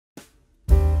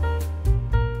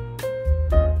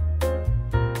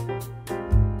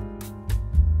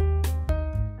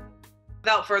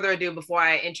without further ado, before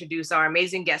I introduce our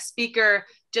amazing guest speaker,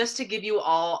 just to give you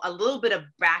all a little bit of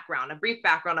background, a brief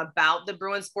background about the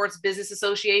Bruin Sports Business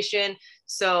Association.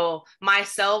 So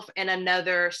myself and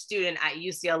another student at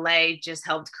UCLA just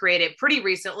helped create it pretty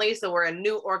recently. So we're a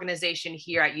new organization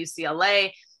here at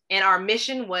UCLA. And our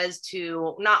mission was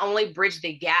to not only bridge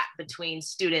the gap between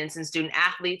students and student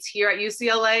athletes here at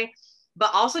UCLA,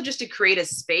 but also just to create a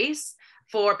space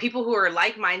for people who are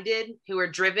like-minded, who are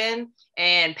driven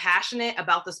and passionate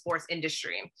about the sports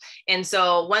industry. And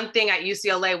so one thing at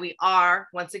UCLA, we are,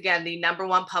 once again, the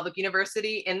 #1 public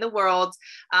university in the world.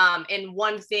 And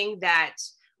one thing that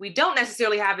we don't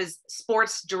necessarily have is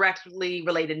sports directly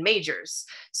related majors.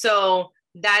 So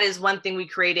that is one thing we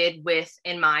created with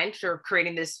in mind for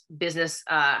creating this business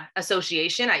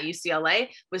association at UCLA,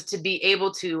 was to be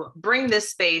able to bring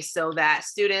this space so that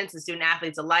students and student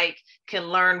athletes alike can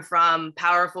learn from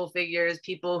powerful figures,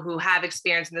 people who have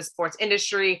experience in the sports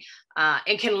industry,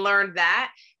 and can learn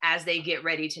that as they get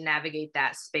ready to navigate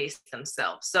that space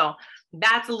themselves. So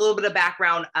that's a little bit of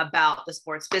background about the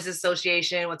Sports Business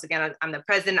Association. Once again, I'm the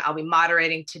president. I'll be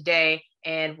moderating today,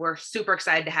 and we're super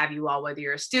excited to have you all, whether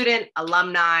you're a student,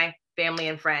 alumni, family,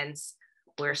 and friends.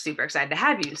 We're super excited to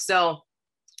have you. So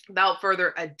without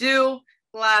further ado,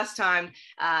 last time,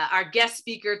 our guest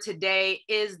speaker today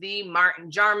is the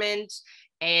Martin Jarmond.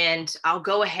 And I'll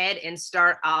go ahead and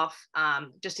start off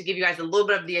just to give you guys a little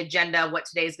bit of the agenda, what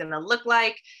today is going to look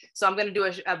like. So I'm going to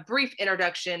do a brief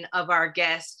introduction of our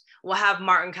guest. We'll have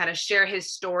Martin kind of share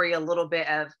his story, a little bit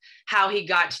of how he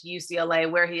got to UCLA,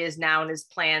 where he is now, and his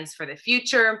plans for the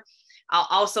future. I'll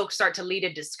also start to lead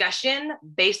a discussion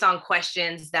based on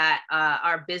questions that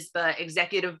our BISBA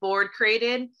executive board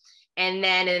created. And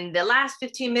then in the last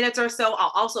 15 minutes or so,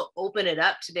 I'll also open it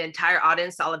up to the entire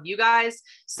audience, all of you guys.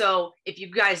 So if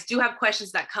you guys do have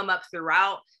questions that come up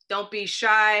throughout, don't be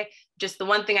shy. Just the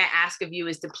one thing I ask of you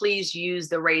is to please use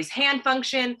the raise hand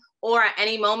function, or at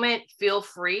any moment, feel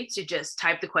free to just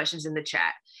type the questions in the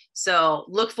chat. So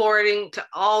look forward to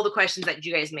all the questions that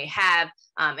you guys may have.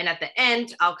 And at the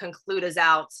end, I'll conclude us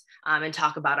out and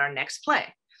talk about our next play.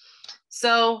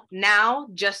 So now,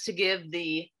 just to give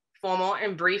the formal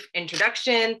and brief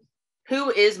introduction, who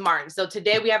is Martin? So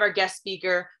today we have our guest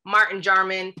speaker, Martin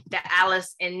Jarmond, the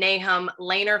Alice and Nahum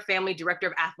Lehner Family Director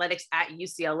of Athletics at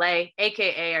UCLA,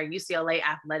 AKA our UCLA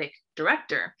Athletic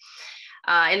Director.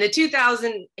 In the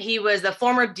 2000s, he was the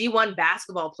former D1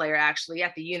 basketball player, actually,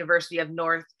 at the University of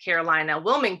North Carolina,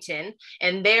 Wilmington.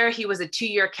 And there he was a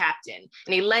 2-year captain.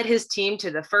 And he led his team to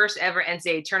the first ever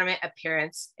NCAA tournament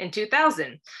appearance in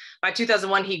 2000. By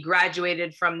 2001, he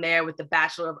graduated from there with the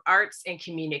Bachelor of Arts in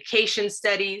Communication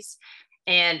Studies.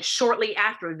 And shortly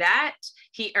after that,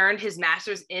 he earned his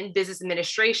master's in business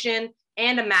administration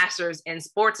and a master's in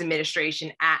sports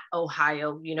administration at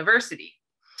Ohio University.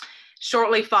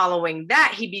 Shortly following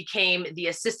that, he became the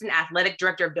Assistant Athletic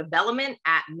Director of Development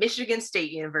at Michigan State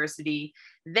University,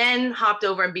 then hopped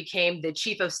over and became the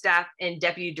Chief of Staff and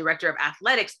Deputy Director of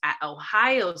Athletics at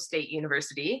Ohio State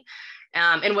University,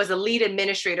 and was a lead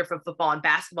administrator for football and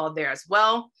basketball there as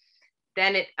well.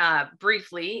 Then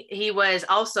briefly, he was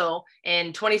also,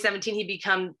 in 2017, he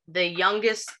became the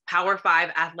youngest Power 5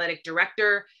 athletic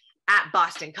director at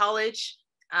Boston College.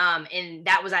 And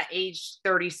that was at age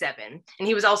 37. And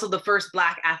he was also the first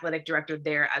Black athletic director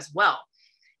there as well.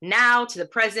 Now to the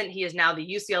present, he is now the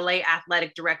UCLA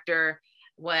athletic director.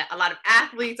 What a lot of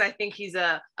athletes, I think he's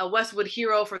a Westwood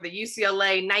hero for the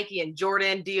UCLA, Nike and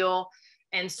Jordan deal,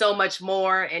 and so much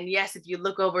more. And yes, if you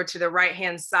look over to the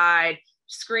right-hand side,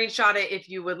 screenshot it if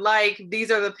you would like.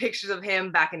 These are the pictures of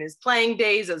him back in his playing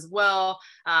days as well.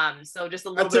 So just a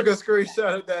little bit. I took a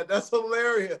screenshot of that. That's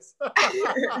hilarious.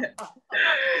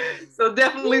 So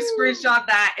definitely screenshot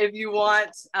that if you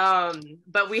want.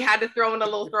 But we had to throw in a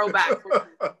little throwback.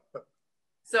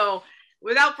 So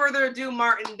without further ado,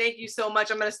 Martin, thank you so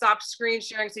much. I'm going to stop screen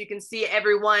sharing so you can see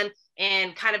everyone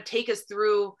and kind of take us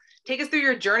through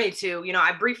your journey to,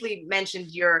 I briefly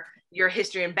mentioned your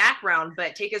history and background,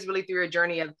 but take us really through your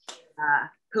journey of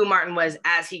who Martin was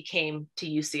as he came to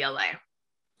UCLA.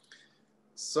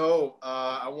 So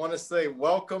I want to say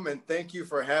welcome and thank you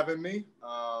for having me.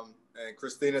 And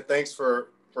Christina, thanks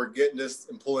for getting this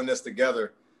and pulling this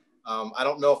together. I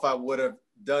don't know if I would have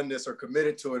done this or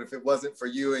committed to it if it wasn't for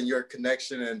you and your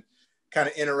connection and kind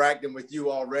of interacting with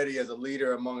you already as a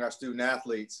leader among our student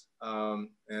athletes.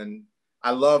 And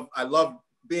I love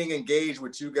being engaged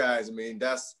with you guys. I mean,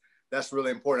 that's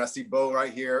really important. I see Bo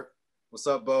right here. What's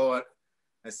up, Bo?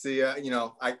 I see,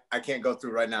 I can't go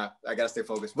through right now. I got to stay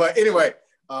focused. But anyway,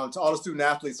 to all the student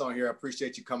athletes on here, I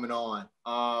appreciate you coming on.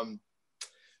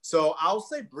 So I'll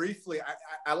say briefly,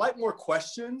 I like more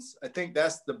questions. I think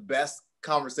that's the best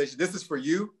conversation. This is for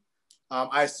you.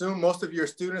 I assume most of your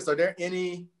students, are there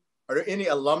any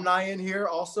alumni in here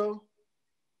also?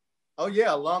 Oh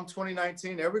yeah, alum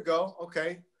 2019. There we go.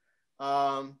 Okay.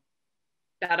 Shout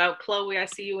out Chloe. I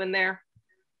see you in there.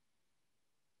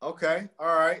 Okay.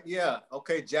 All right. Yeah.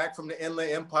 Okay. Jack from the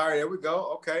Inland Empire. There we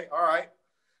go. Okay. All right.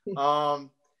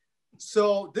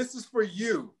 So this is for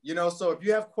you, so if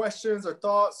you have questions or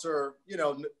thoughts or,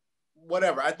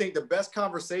 whatever, I think the best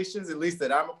conversations, at least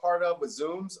that I'm a part of with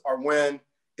Zooms, are when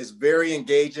it's very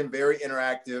engaging, very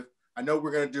interactive. I know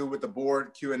we're going to do with the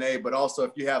board Q&A, but also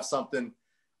if you have something,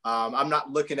 I'm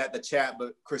not looking at the chat,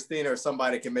 but Christina or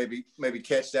somebody can maybe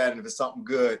catch that. And if it's something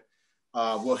good,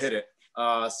 we'll hit it.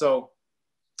 So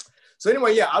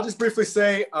anyway, yeah, I'll just briefly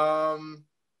say,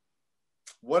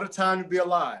 what a time to be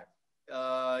alive.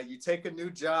 You take a new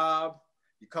job,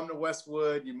 you come to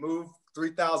Westwood, you move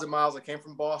 3,000 miles. I came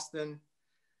from Boston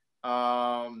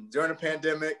during the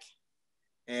pandemic,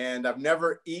 and I've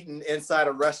never eaten inside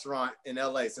a restaurant in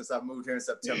LA since I moved here in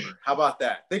September. How about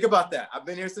that? Think about that. I've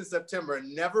been here since September,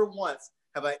 and never once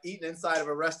have I eaten inside of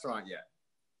a restaurant yet.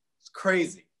 It's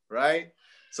crazy, right?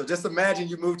 So just imagine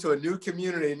you move to a new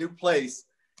community, a new place,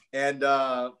 and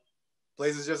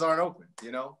places just aren't open,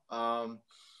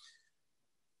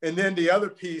 And then the other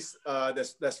piece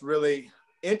that's really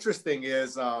interesting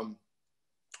is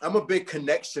I'm a big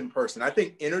connection person. I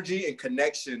think energy and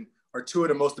connection are two of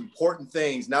the most important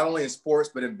things, not only in sports,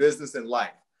 but in business and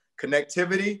life.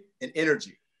 Connectivity and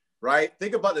energy, right?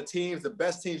 Think about the teams, the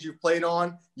best teams you've played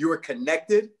on. You were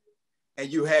connected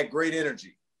and you had great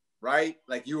energy, right?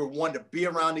 Like you were one to be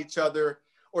around each other.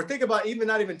 Or think about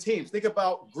not even teams. Think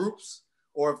about groups,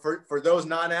 or for those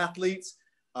non-athletes,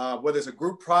 whether it's a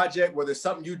group project, whether it's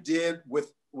something you did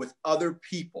with other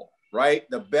people, right?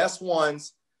 The best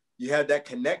ones, you had that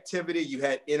connectivity, you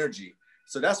had energy.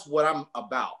 So that's what I'm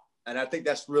about. And I think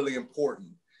that's really important.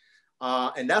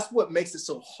 And that's what makes it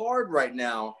so hard right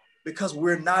now, because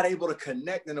we're not able to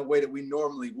connect in a way that we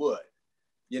normally would.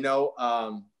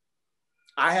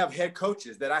 I have head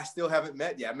coaches that I still haven't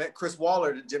met yet. I met Chris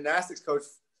Waller, the gymnastics coach,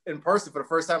 in person for the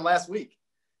first time last week.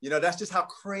 That's just how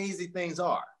crazy things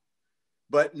are.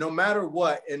 But no matter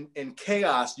what, in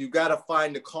chaos, you've got to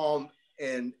find the calm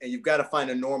and you've got to find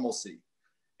a normalcy.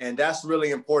 And that's really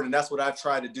important. That's what I've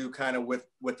tried to do kind of with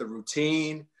the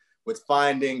routine, with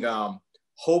finding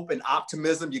hope and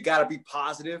optimism. You got to be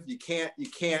positive. You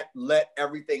can't let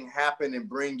everything happen and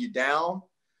bring you down.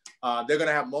 They're going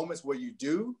to have moments where you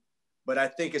do, but I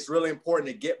think it's really important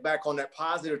to get back on that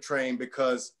positive train,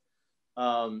 because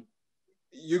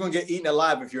you're going to get eaten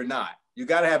alive if you're not. You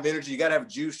got to have energy. You got to have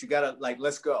juice. You got to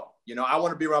let's go. I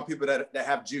want to be around people that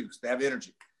have juice, that have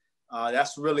energy.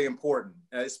 That's really important,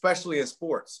 especially in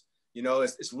sports.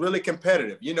 It's really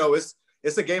competitive.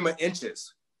 It's a game of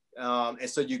inches. And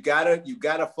so you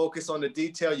gotta focus on the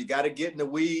detail. You got to get in the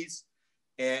weeds,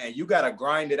 and you got to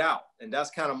grind it out. And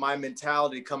that's kind of my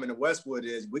mentality coming to Westwood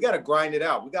is we got to grind it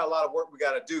out. We got a lot of work we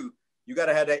got to do. You got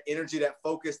to have that energy, that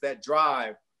focus, that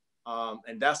drive.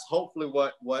 And that's hopefully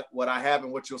what I have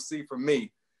and what you'll see from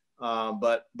me.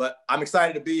 But I'm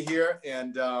excited to be here,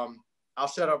 and I'll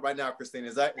shut up right now, Christina.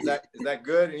 Is that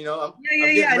good? I'm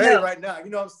getting ready right now. You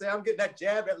know what I'm saying? I'm getting that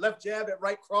jab, that left jab, that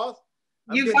right cross.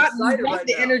 You brought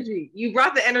the energy. You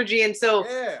brought the energy, and so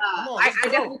yeah, I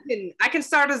definitely can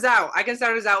start us out. I can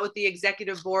start us out with the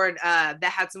executive board that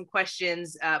had some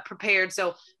questions prepared.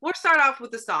 So we'll start off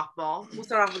with the softball. We'll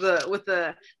start off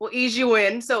we'll ease you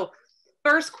in. So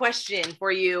first question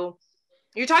for you.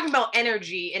 You're talking about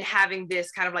energy and having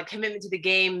this kind of commitment to the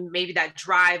game, maybe that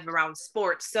drive around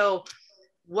sports. So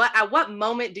at what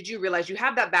moment did you realize you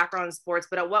have that background in sports,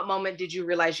 but at what moment did you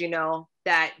realize,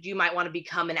 that you might want to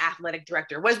become an athletic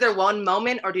director? Was there one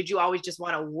moment, or did you always just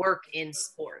want to work in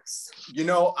sports?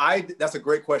 That's a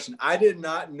great question. I did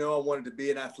not know I wanted to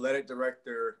be an athletic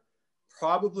director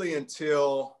probably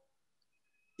until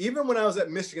even when I was at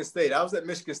Michigan State. I was at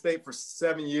Michigan State for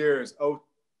 7 years,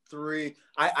 03.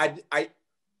 I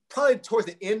probably towards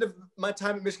the end of my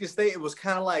time at Michigan State, it was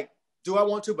kind of like, do I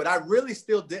want to? But I really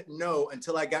still didn't know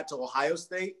until I got to Ohio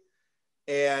State.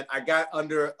 And I got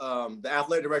under the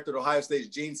athletic director at Ohio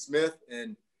State, Gene Smith.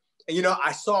 And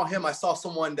I saw him. I saw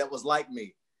someone that was like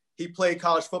me. He played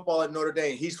college football at Notre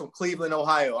Dame. He's from Cleveland,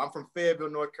 Ohio. I'm from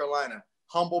Fayetteville, North Carolina.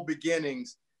 Humble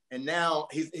beginnings. And now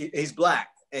he's Black,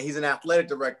 and he's an athletic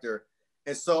director.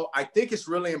 And so I think it's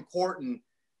really important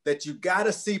that you got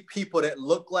to see people that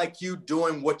look like you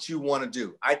doing what you want to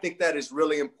do. I think that is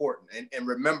really important. And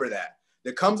remember that.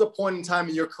 There comes a point in time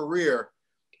in your career,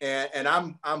 and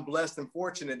I'm blessed and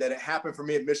fortunate that it happened for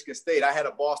me at Michigan State. I had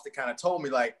a boss that kind of told me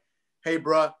hey,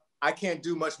 bro, I can't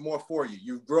do much more for you.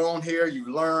 You've grown here, you've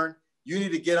learned. you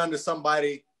need to get under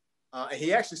somebody. And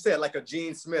he actually said like a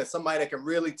Gene Smith, somebody that can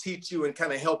really teach you and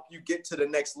kind of help you get to the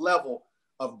next level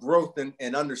of growth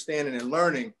and understanding and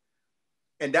learning.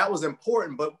 And that was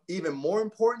important. But even more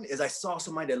important is I saw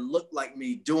somebody that looked like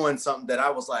me doing something that I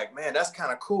was like, man, that's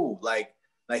kind of cool. Like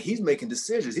he's making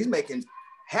decisions. He's making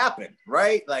happen,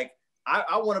 right? Like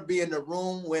I want to be in the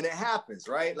room when it happens,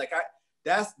 right? Like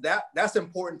that's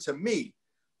important to me.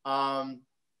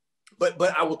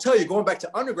 But I will tell you, going back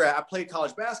to undergrad, I played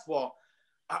college basketball.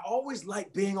 I always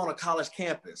liked being on a college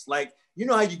campus. Like, you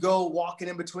know how you go walking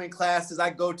in between classes? I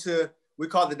go to, we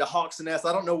call it the Hawks and Nest.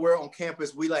 I don't know where on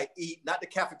campus we like eat, not the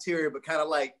cafeteria, but kind of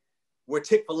like where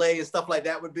Chick-fil-A and stuff like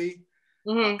that would be.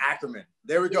 Ackerman.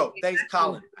 There we go. Thanks,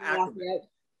 Colin. Ackerman.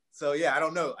 So yeah, I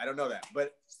don't know that.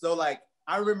 But so like,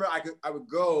 I remember I would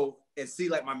go and see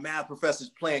like my math professors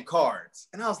playing cards.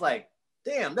 And I was like,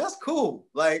 damn, that's cool.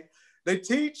 Like they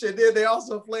teach and then they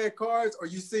also play cards, or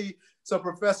you see some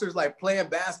professors like playing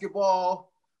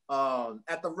basketball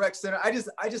at the rec center. I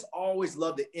just always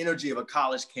loved the energy of a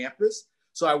college campus.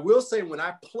 So I will say when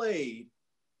I played,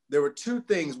 there were two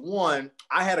things. One,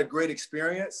 I had a great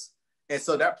experience. And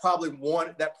so that probably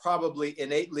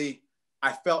innately,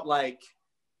 I felt like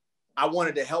I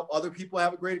wanted to help other people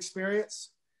have a great experience.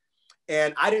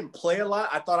 And I didn't play a lot.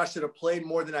 I thought I should have played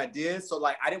more than I did. So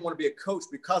like, I didn't want to be a coach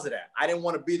because of that. I didn't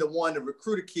want to be the one to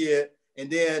recruit a kid and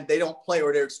then they don't play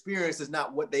or their experience is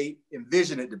not what they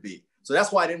envision it to be. So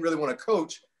that's why I didn't really want to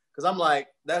coach, because I'm like,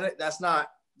 that's not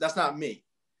me.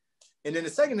 And then the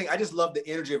second thing, I just love the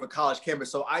energy of a college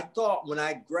campus. So I thought when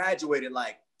I graduated,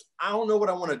 like, I don't know what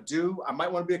I want to do. I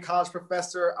might want to be a college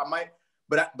professor.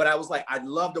 But I was like, I'd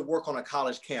love to work on a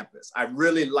college campus. I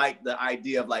really like the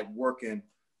idea of like working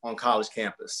on college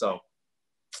campus. So,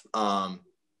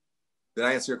 did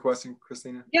I answer your question,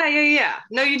 Christina? Yeah.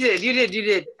 No, you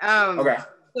did. Okay.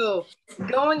 So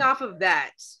going off of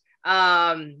that,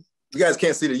 you guys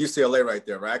can't see the UCLA right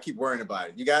there, right? I keep worrying about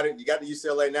it. You got it. You got the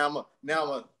UCLA. Now I'm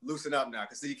gonna loosen up now,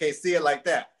 because you can't see it like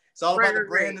that. It's all about the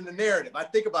brand and the narrative. I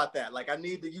think about that. Like I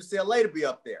need the UCLA to be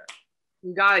up there.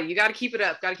 You got it. You got to keep it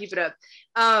up.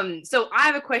 So I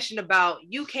have a question about,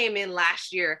 you came in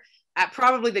last year at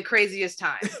probably the craziest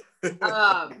time.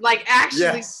 Like actually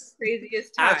yes. The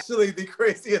craziest time. Actually the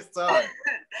craziest time.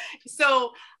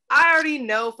 So I already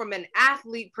know from an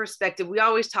athlete perspective, we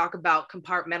always talk about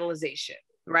compartmentalization,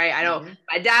 right? I know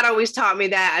my dad always taught me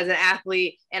that as an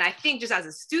athlete. And I think just as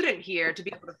a student here, to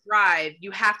be able to thrive, you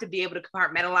have to be able to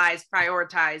compartmentalize,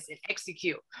 prioritize, and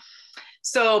execute.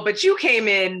 So, but you came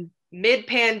in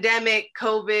mid-pandemic,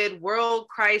 COVID, world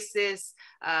crisis,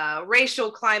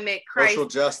 racial climate crisis. Social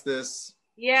justice.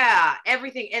 Yeah,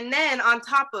 everything. And then on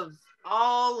top of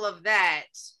all of that,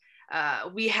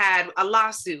 we had a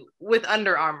lawsuit with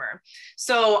Under Armour.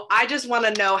 So I just want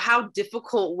to know, how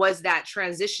difficult was that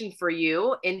transition for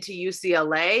you into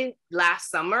UCLA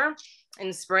last summer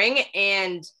and spring?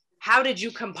 And how did you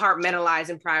compartmentalize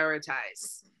and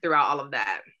prioritize throughout all of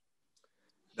that?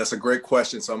 That's a great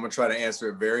question. So I'm going to try to answer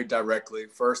it very directly.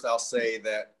 First, I'll say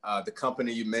that the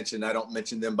company you mentioned, I don't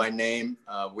mention them by name.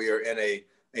 We are in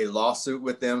a lawsuit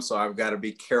with them. So I've got to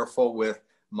be careful with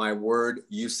my word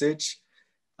usage.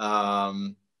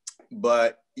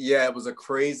 But yeah, it was a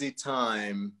crazy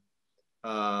time.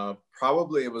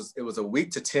 Probably it was a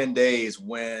week to 10 days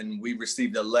when we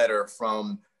received a letter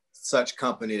from such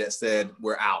company that said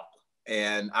we're out.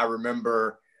 And I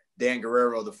remember Dan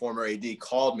Guerrero, the former AD,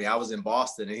 called me. I was in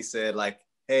Boston and he said like,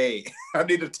 hey, I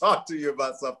need to talk to you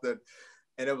about something.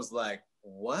 And it was like,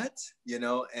 what? You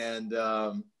know, and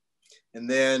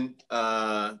then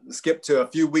skip to a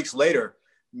few weeks later.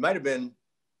 It might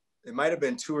have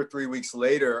been 2 or 3 weeks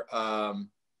later.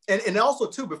 And also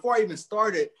too, before I even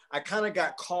started, I kind of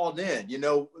got called in, you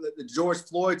know, the George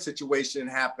Floyd situation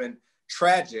happened,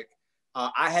 tragic.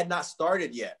 I had not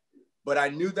started yet, but I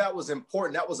knew that was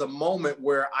important. That was a moment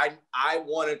where I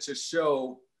wanted to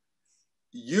show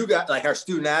you got like our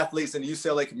student athletes in the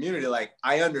UCLA community, like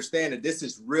I understand that this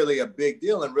is really a big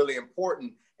deal and really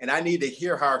important. And I need to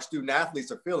hear how our student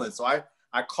athletes are feeling. So I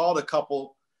called a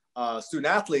couple student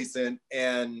athletes and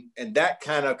that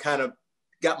kind of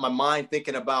got my mind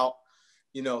thinking about,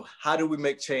 you know, how do we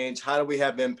make change? How do we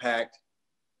have impact?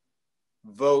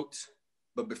 Vote.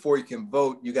 But before you can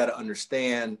vote, you got to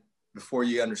understand. Before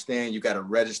you understand, you got to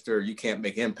register. You can't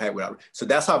make impact without. So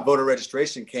that's how voter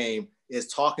registration came, is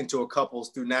talking to a couple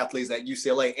student athletes at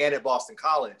UCLA and at Boston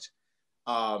College.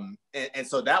 And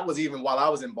so that was even while I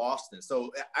was in Boston.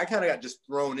 So I kind of got just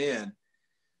thrown in.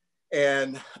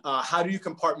 And how do you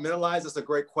compartmentalize? That's a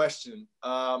great question.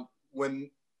 When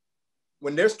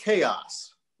there's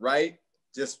chaos, right?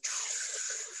 Just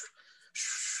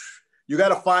You got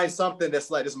to find something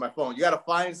that's like, this is my phone. You got to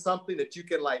find something that you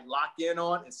can like lock in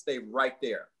on and stay right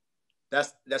there.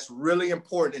 That's really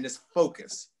important, and it's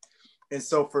focus. And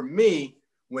so for me,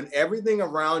 when everything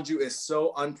around you is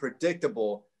so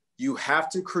unpredictable, you have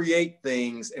to create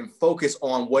things and focus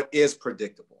on what is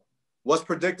predictable. What's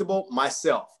predictable?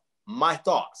 Myself, my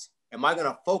thoughts. Am I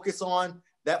going to focus on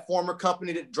that former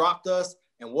company that dropped us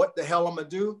and what the hell I'm going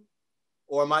to do?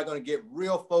 Or am I going to get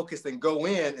real focused and go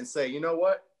in and say, you know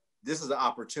what? This is an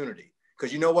opportunity.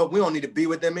 Because you know what? We don't need to be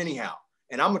with them anyhow.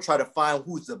 And I'm going to try to find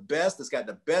who's the best, that's got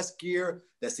the best gear,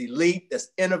 that's elite, that's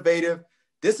innovative.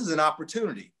 This is an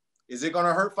opportunity. Is it going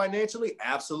to hurt financially?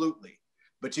 Absolutely.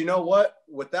 But you know what?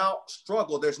 Without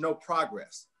struggle, there's no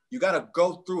progress. You got to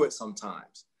go through it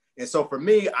sometimes. And so for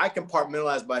me, I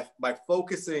compartmentalize by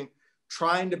focusing,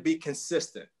 trying to be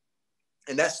consistent.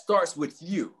 And that starts with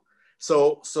you.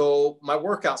 So my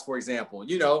workouts, for example,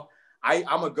 you know,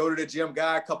 I'm a go to the gym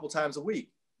guy a couple times a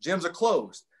week. Gyms are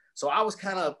closed. So I was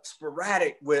kind of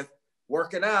sporadic with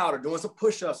working out or doing some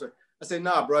push-ups. Or I said,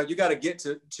 nah, bro, you got to get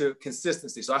to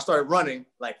consistency. So I started running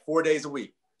like 4 days a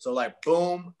week. So like,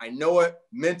 boom, I know it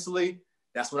mentally.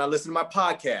 That's when I listen to my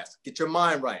podcast. Get your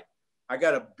mind right. I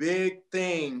got a big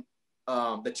thing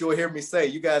that you'll hear me say.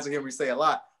 You guys will hear me say a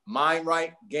lot. Mind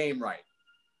right, game right.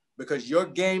 Because your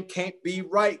game can't be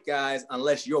right, guys,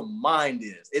 unless your mind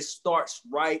is. It starts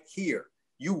right here.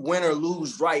 You win or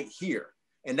lose right here.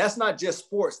 And that's not just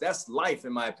sports. That's life,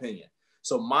 in my opinion.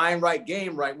 So mind right,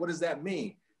 game right. What does that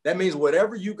mean? That means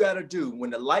whatever you got to do, when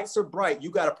the lights are bright,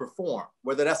 you got to perform.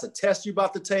 Whether that's a test you're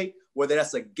about to take, whether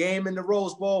that's a game in the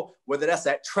Rose Bowl, whether that's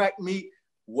that track meet,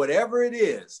 whatever it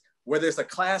is, whether it's a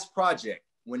class project,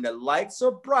 when the lights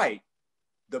are bright,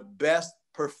 the best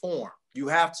perform. You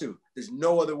have to. There's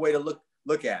no other way to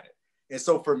look at it. And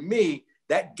so for me,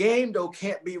 that game, though,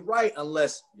 can't be right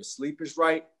unless your sleep is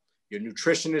right, your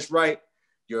nutrition is right,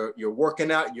 you're working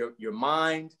out, your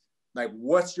mind. Like,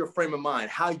 what's your frame of mind?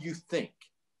 How you think?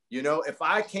 You know, if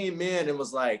I came in and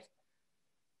was like,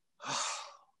 oh,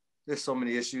 there's so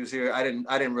many issues here. I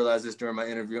didn't realize this during my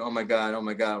interview. Oh my God.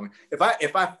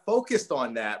 If I focused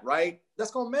on that, right,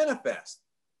 that's going to manifest.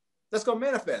 That's going to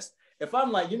manifest. If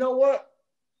I'm like, you know what?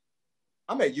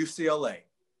 I'm at UCLA.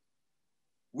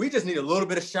 We just need a little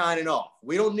bit of shining off.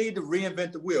 We don't need to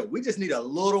reinvent the wheel. We just need a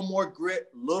little more grit,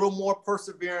 a little more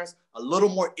perseverance, a little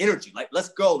more energy. Like, let's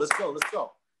go.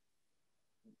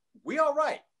 We all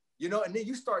right. You know, and then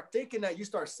you start thinking that, you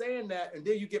start saying that, and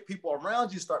then you get people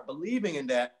around you start believing in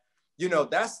that. You know,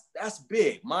 that's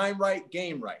big. Mind right,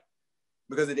 game right.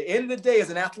 Because at the end of the day,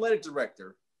 as an athletic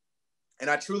director, and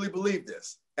I truly believe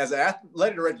this, as an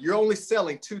athletic director, you're only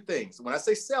selling two things. When I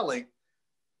say selling,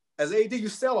 as AD, you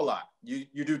sell a lot. You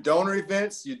do donor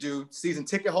events, you do season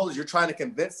ticket holders. You're trying to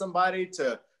convince somebody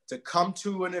to come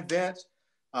to an event,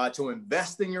 to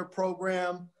invest in your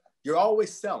program. You're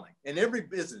always selling. In every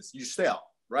business, you sell,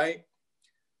 right?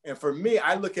 And for me,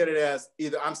 I look at it as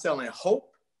either I'm selling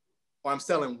hope or I'm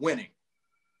selling winning.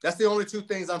 That's the only two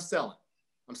things I'm selling.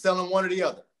 I'm selling one or the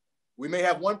other. We may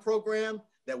have one program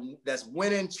that's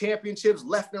winning championships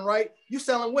left and right. You're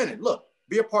selling winning. Look,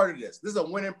 be a part of this. This is a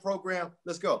winning program.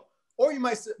 Let's go. Or you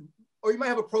might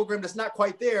have a program that's not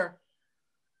quite there.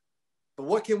 But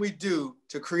what can we do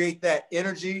to create that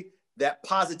energy, that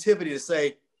positivity to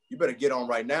say, you better get on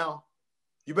right now.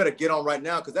 You better get on right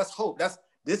now, because that's hope.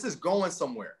 This is going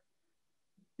somewhere.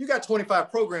 You got 25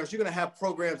 programs. You're going to have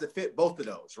programs that fit both of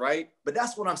those, right? But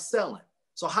that's what I'm selling.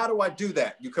 So how do I do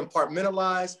that? You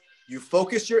compartmentalize. You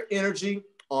focus your energy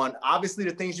on obviously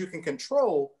the things you can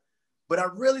control. But I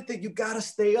really think you got to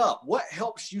stay up. What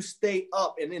helps you stay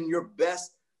up and in your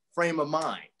best frame of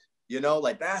mind? You know,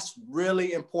 like, that's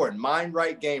really important. Mind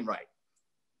right, game right.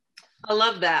 I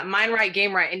love that. Mind right,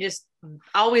 game right. And just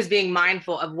always being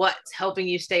mindful of what's helping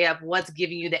you stay up, what's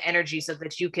giving you the energy so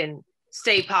that you can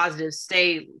stay positive,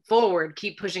 stay forward,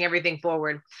 keep pushing everything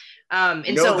forward.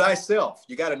 Know thyself.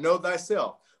 You got to know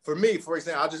thyself. For me, for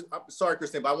example, I'm sorry,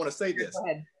 Christine, but I want to say this. Go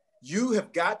ahead. You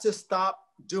have got to stop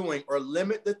doing or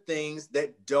limit the things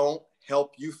that don't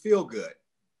help you feel good.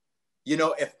 You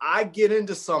know, if I get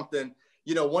into something,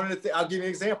 you know, one of the things, I'll give you an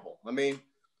example. I mean,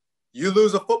 you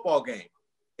lose a football game.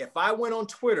 If I went on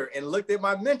Twitter and looked at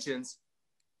my mentions,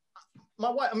 my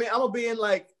wife, I mean, I'm gonna be in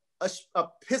like a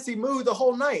pissy mood the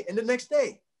whole night and the next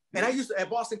day. And I used to,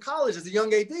 at Boston College as a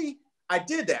young AD, I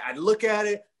did that. I'd look at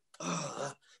it,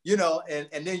 you know,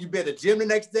 and then you'd be at the gym the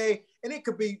next day, and it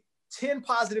could be 10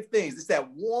 positive things. It's that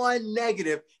one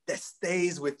negative that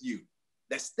stays with you,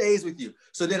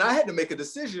 So then I had to make a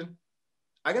decision.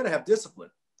 I got to have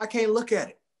discipline. I can't look at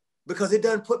it because it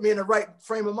doesn't put me in the right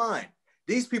frame of mind.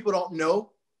 These people don't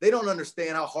know They don't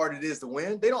understand how hard it is to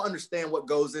win. They don't understand what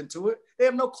goes into it. They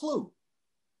have no clue.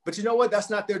 But you know what? That's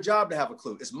not their job to have a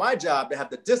clue. It's my job to have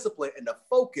the discipline and the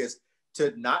focus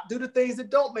to not do the things that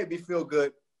don't make me feel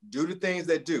good, do the things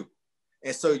that do.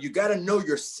 And so you got to know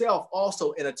yourself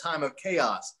also in a time of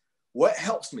chaos. What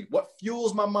helps me? What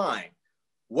fuels my mind?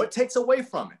 What takes away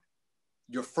from it?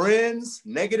 Your friends,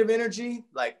 negative energy,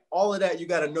 like all of that, you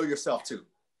got to know yourself too.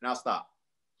 And I'll stop.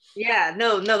 Yeah,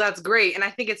 no, that's great. And I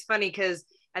think it's funny because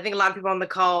I think a lot of people on the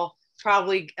call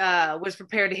probably was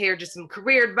prepared to hear just some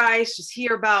career advice, just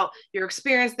hear about your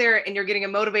experience there, and you're getting a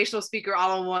motivational speaker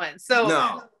all in one. So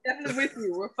no. Definitely with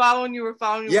you. We're following you.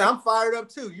 Yeah, I'm fired up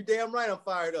too. You damn right I'm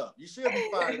fired up. You should be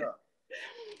fired up.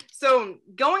 So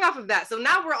going off of that, so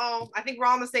now I think we're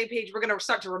all on the same page. We're going to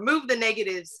start to remove the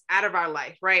negatives out of our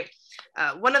life, right?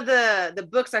 One of the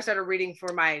books I started reading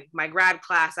for my grad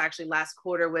class actually last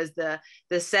quarter was the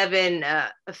seven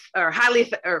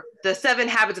the 7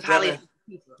 habits of highly effective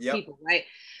people, right?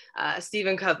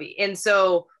 Stephen Covey. And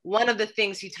so one of the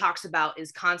things he talks about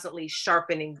is constantly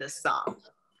sharpening the saw.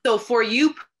 So for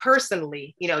you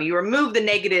personally, you remove the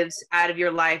negatives out of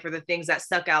your life or the things that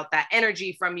suck out that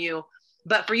energy from you.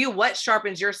 But for you, what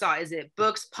sharpens your saw? Is it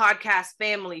books, podcasts,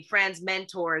 family, friends,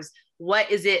 mentors?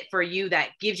 What is it for you that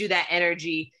gives you that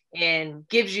energy and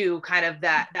gives you kind of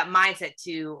that mindset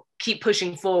to keep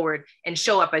pushing forward and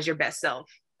show up as your best self?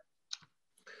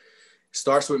 It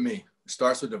starts with me. It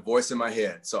starts with the voice in my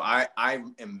head. So I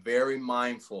am very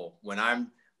mindful when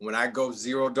I go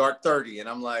 0 dark 30 and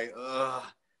I'm like,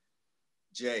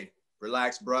 Jay,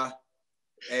 relax, bruh.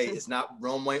 Hey, it's not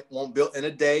Rome won't build in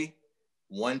a day.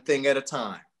 One thing at a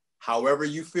time. However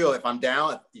you feel, if I'm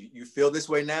down, if you feel this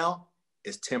way now,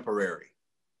 it's temporary.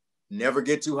 Never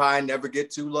get too high, never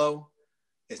get too low.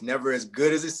 It's never as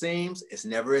good as it seems. It's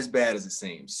never as bad as it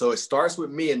seems. So it starts with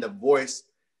me and the voice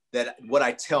that what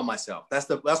I tell myself. That's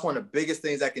one of the biggest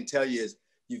things I can tell you is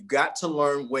you've got to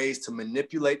learn ways to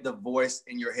manipulate the voice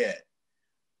in your head.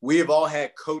 We have all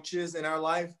had coaches in our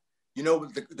life.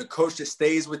 The coach that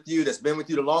stays with you, that's been with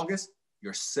you the longest,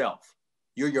 yourself.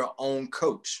 You're your own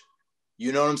coach.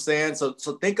 You know what I'm saying? So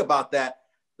think about that.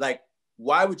 Like,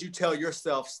 why would you tell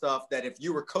yourself stuff that if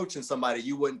you were coaching somebody,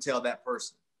 you wouldn't tell that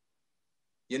person?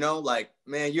 Like,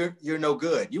 man, you're no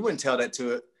good. You wouldn't tell that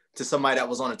to somebody that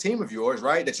was on a team of yours,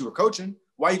 right? That you were coaching.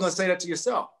 Why are you going to say that to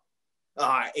yourself? Oh,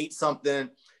 I ate something.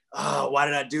 Oh, why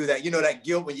did I do that? That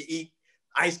guilt when you eat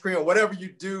ice cream or whatever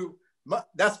you do.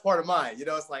 That's part of mine.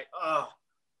 It's like,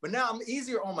 but now I'm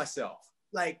easier on myself.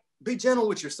 Like, be gentle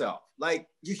with yourself. Like,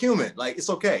 you're human. Like, it's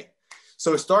okay.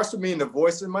 So it starts with me and the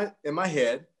voice in my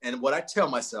head and what I tell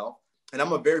myself. And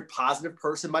I'm a very positive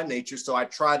person by nature. So I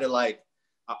try to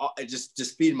I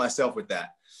just feed myself with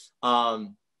that.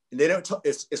 And then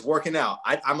it's working out.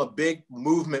 I'm a big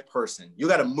movement person. You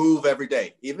got to move every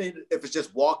day. Even if it's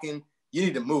just walking, you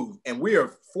need to move. And we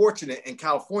are fortunate in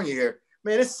California here.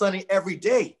 Man, it's sunny every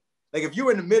day. Like if you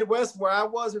were in the Midwest where I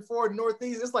was before, the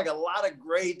Northeast, it's like a lot of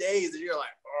gray days and you're like,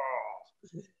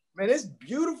 oh, man, it's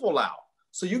beautiful out.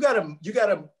 So you gotta,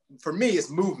 for me, it's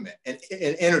movement and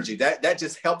energy. That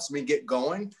just helps me get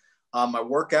going. My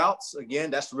workouts,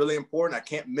 again, that's really important. I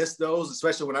can't miss those,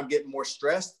 especially when I'm getting more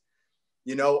stressed.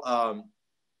 That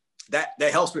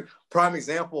helps me. Prime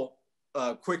example,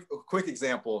 quick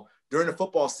example, during the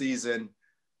football season,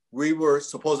 we were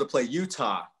supposed to play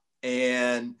Utah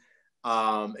and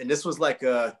this was like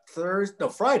a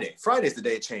Friday's the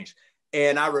day it changed.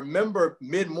 And I remember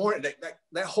mid-morning,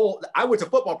 I went to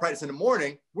football practice in the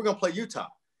morning, we're going to play Utah.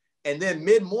 And then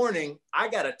mid-morning, I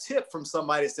got a tip from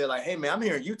somebody that said like, hey man, I'm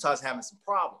hearing Utah's having some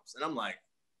problems. And I'm like,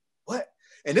 what?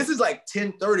 And this is like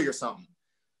 10:30 or something.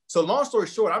 So long story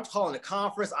short, I'm calling the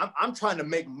conference. I'm trying to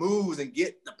make moves and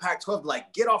get the Pac-12,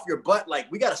 like get off your butt. Like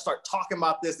we got to start talking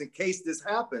about this in case this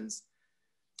happens.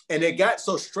 And it got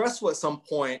so stressful at some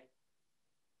point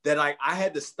that I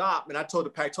had to stop. And I told the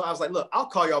Pac-12, I was like, look, I'll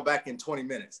call y'all back in 20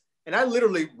 minutes. And I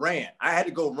literally ran. I had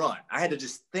to go run. I had to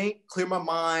just think, clear my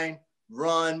mind,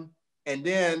 run. And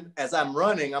then as I'm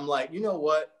running, I'm like, you know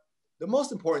what? The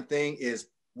most important thing is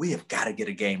we have got to get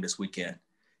a game this weekend.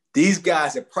 These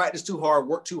guys have practiced too hard,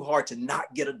 worked too hard to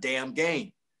not get a damn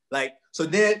game. So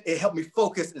then it helped me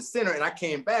focus and center. And I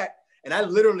came back and I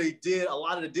literally did a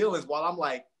lot of the dealings while I'm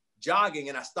like jogging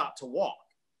and I stopped to walk.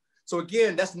 So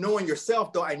again, that's knowing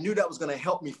yourself, though. I knew that was going to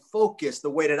help me focus the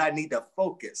way that I need to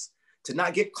focus, to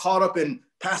not get caught up in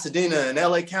Pasadena and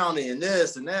LA County and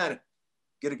this and that.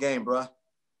 Get a game, bro.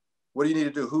 What do you need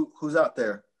to do? Who's out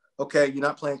there? Okay, you're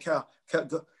not playing Cal.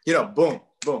 Boom,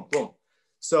 boom, boom.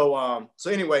 So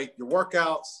anyway, your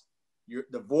workouts,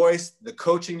 the voice, the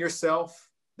coaching yourself,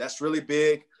 that's really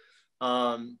big.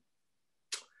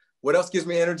 What else gives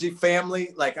me energy?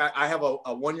 Family. Like I have a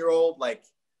 1-year-old, like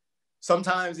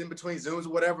sometimes in between Zooms or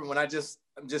whatever, when I'm just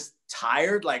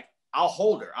tired, like I'll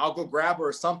hold her, I'll go grab her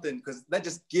or something, because that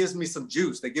just gives me some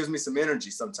juice. That gives me some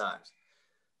energy sometimes.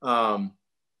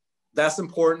 That's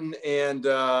important. And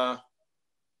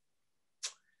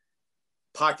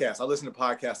podcasts. I listen to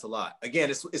podcasts a lot. Again,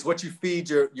 it's what you feed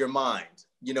your mind.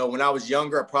 You know, when I was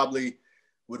younger, I probably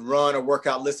would run or work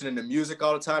out listening to music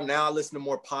all the time. Now I listen to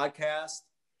more podcasts.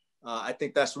 I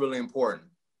think that's really important.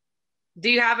 Do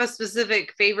you have a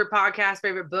specific favorite podcast,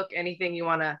 favorite book, anything you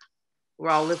want to, we're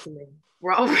all listening.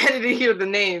 We're all ready to hear the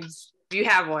names. Do you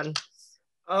have one?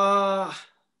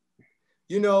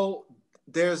 You know,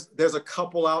 there's a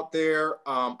couple out there.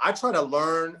 I try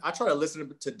to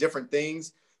listen to different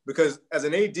things, because as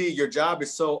an AD, your job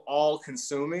is so all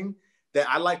consuming that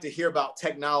I like to hear about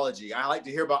technology. I like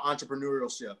to hear about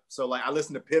entrepreneurship. So like I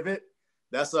listen to Pivot.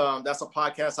 That's a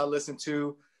podcast I listen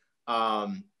to.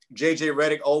 JJ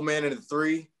Redick, Old Man and the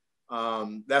Three.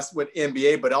 That's with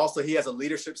NBA, but also he has a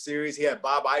leadership series. He had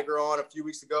Bob Iger on a few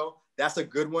weeks ago. That's a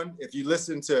good one. If you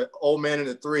listen to Old Man and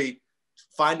the Three,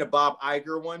 find the Bob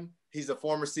Iger one. He's a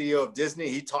former CEO of Disney.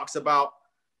 He talks about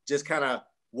just kind of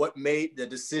what made the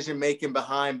decision-making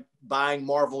behind buying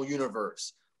Marvel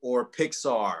Universe or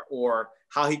Pixar, or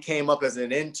how he came up as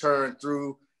an intern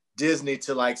through Disney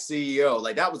to like CEO.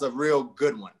 Like that was a real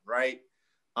good one, right?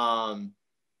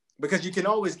 Because you can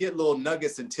always get little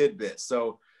nuggets and tidbits.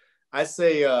 So I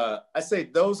say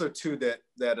those are two that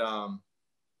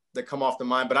come off the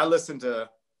mind. But I listen to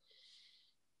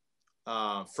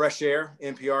Fresh Air,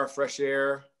 NPR Fresh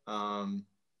Air.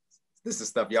 This is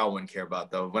stuff y'all wouldn't care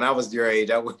about though. When I was your age,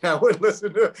 I would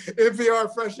listen to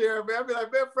NPR Fresh Air, man. I'd be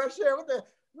like, man, Fresh Air,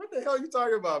 what the hell are you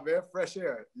talking about, man? Fresh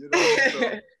Air, you know?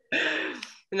 So.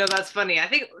 You know, that's funny. I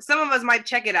think some of us might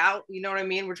check it out. You know what I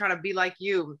mean? We're trying to be like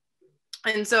you.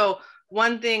 And so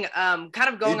one thing, kind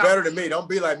of going be better than me. Don't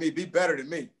be like me. Be better than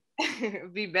me.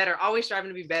 Be better. Always striving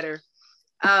to be better.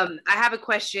 I have a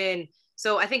question.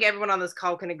 So I think everyone on this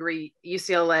call can agree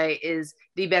UCLA is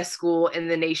the best school in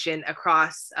the nation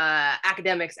across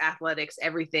academics, athletics,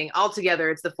 everything. Altogether,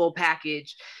 it's the full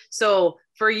package. So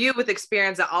for you, with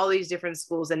experience at all these different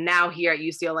schools and now here at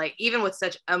UCLA, even with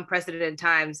such unprecedented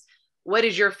times, what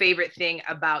is your favorite thing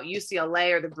about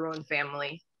UCLA or the Bruin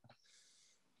family?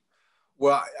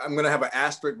 Well, I'm going to have an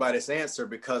asterisk by this answer,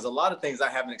 because a lot of things I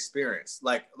haven't experienced.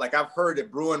 Like I've heard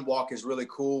that Bruin Walk is really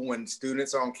cool when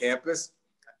students are on campus.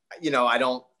 You know, I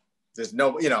don't know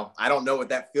what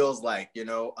that feels like, you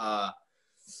know?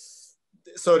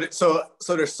 So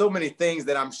there's so many things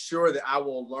that I'm sure that I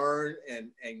will learn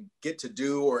and get to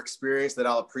do or experience that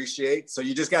I'll appreciate. So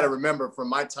you just got to remember, from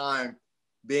my time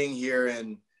being here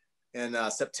in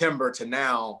September to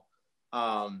now,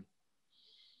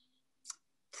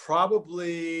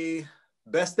 probably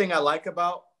best thing I like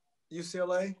about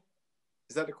UCLA.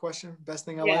 Is that the question? Best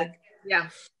thing I like? Yeah.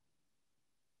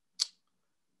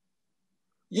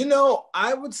 You know,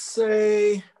 I would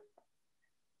say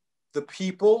the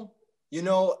people, you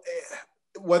know,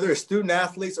 whether it's student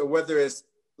athletes or whether it's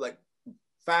like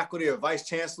faculty or vice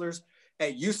chancellors,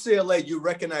 at UCLA, you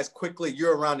recognize quickly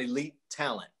you're around elite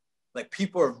talent. Like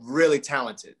people are really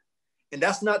talented. And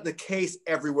that's not the case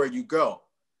everywhere you go,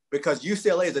 because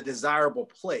UCLA is a desirable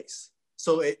place.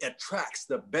 So it attracts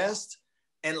the best,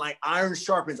 and like iron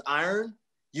sharpens iron.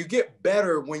 You get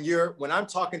better when I'm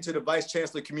talking to the vice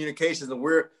chancellor communications and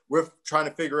we're trying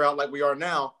to figure out, like we are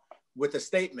now, with a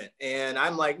statement. And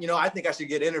I'm like, you know, I think I should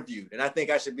get interviewed, and I think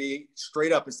I should be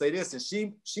straight up and say this. And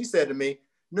she said to me,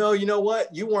 no, you know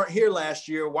what? You weren't here last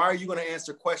year. Why are you going to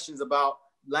answer questions about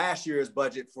last year's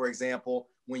budget, for example,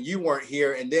 when you weren't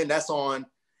here? And then that's on,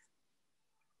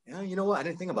 yeah, you know what? I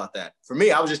didn't think about that. For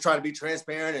me, I was just trying to be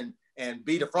transparent and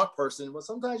be the front person. Well,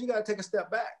 sometimes you got to take a step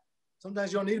back.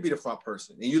 Sometimes you don't need to be the front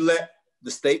person, and you let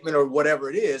the statement or whatever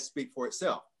it is speak for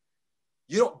itself.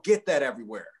 You don't get that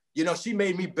everywhere. You know, she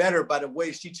made me better by the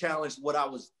way she challenged what I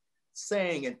was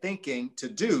saying and thinking to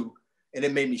do, and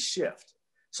it made me shift.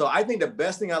 So I think the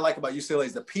best thing I like about UCLA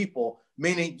is the people,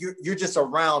 meaning you're just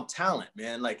around talent,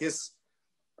 man. Like it's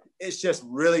just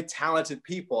really talented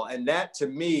people. And that, to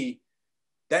me,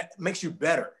 that makes you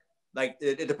better. Like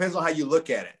it depends on how you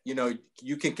look at it. You know,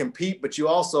 you can compete, but you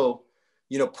also,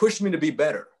 you know, push me to be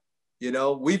better. You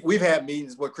know, we've had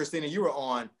meetings where, Christina, you were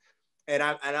on, and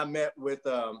I met with,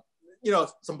 you know,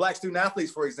 some Black student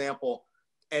athletes, for example,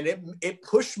 and it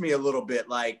pushed me a little bit.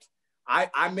 Like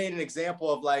I made an example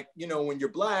of, like, you know, when you're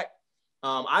Black,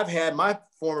 I've had my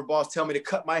former boss tell me to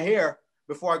cut my hair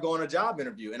before I go on a job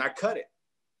interview, and I cut it.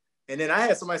 And then I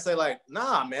had somebody say, like,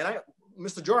 nah, man,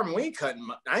 Mr. Jarmond,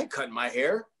 I ain't cutting my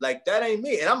hair. Like, that ain't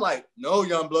me. And I'm like, no,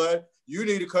 young blood, you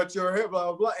need to cut your hair, blah,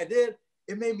 blah, blah. And then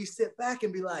it made me sit back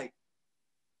and be like,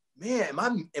 man,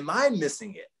 am I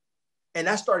missing it? And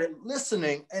I started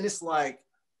listening, and it's like,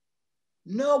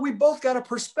 no, we both got a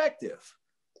perspective.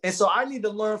 And so I need to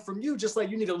learn from you, just like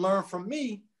you need to learn from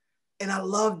me. And I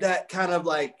love that kind of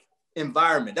like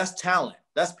environment. That's talent.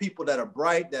 That's people that are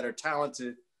bright, that are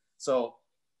talented. So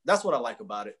that's what I like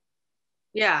about it.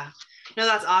 Yeah, no,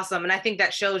 that's awesome. And I think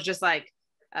that shows just like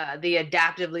the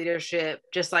adaptive leadership,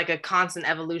 just like a constant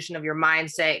evolution of your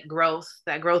mindset growth,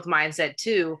 that growth mindset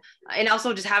too. And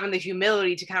also just having the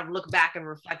humility to kind of look back and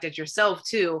reflect at yourself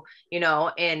too, you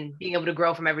know, and being able to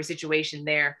grow from every situation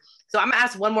there. So I'm gonna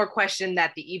ask one more question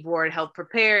that the e-board helped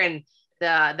prepare, and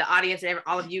the audience and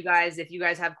all of you guys, if you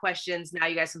guys have questions, now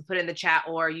you guys can put it in the chat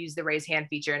or use the raise hand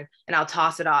feature, and I'll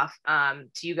toss it off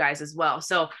to you guys as well.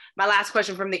 So my last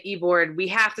question from the e-board, we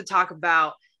have to talk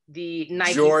about the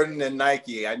Nike. Jordan and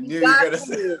Nike. I knew you were going to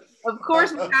say. Of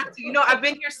course we have to. You know, I've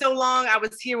been here so long. I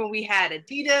was here when we had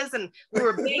Adidas, and we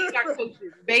were begging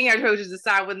our coaches to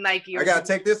sign with Nike. I got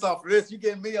to take this off of this. You're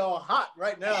getting me all hot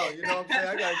right now. You know what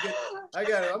I'm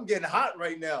saying? I'm getting hot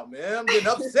right now, man. I'm getting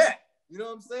upset. You know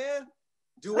what I'm saying?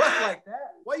 Do us like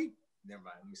that. Why you? Never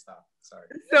mind. Let me stop. Sorry.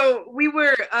 So we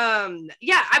were,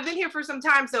 I've been here for some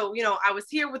time. So, you know, I was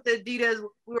here with the Adidas.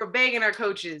 We were begging our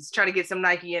coaches, trying to get some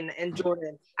Nike and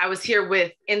Jordan. I was here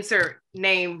with insert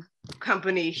name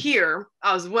company here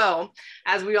as well,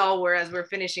 as we all were, as we're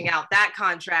finishing out that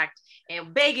contract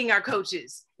and begging our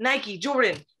coaches, Nike,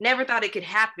 Jordan, never thought it could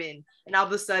happen. And all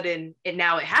of a sudden it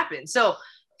happened. So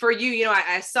for you, you know,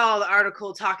 I saw the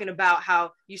article talking about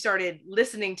how you started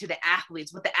listening to the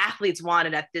athletes, what the athletes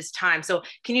wanted at this time. So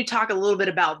can you talk a little bit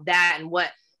about that and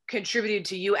what contributed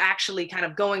to you actually kind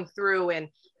of going through and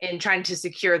trying to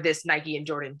secure this Nike and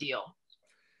Jordan deal?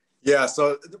 Yeah.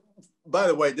 So by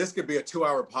the way, this could be a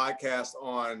 2-hour podcast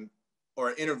or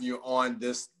an interview on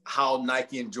this, how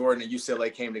Nike and Jordan and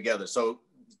UCLA came together. So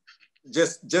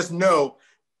just know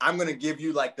I'm going to give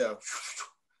you like the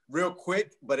real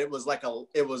quick, but it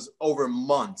was over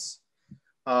months,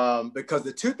 because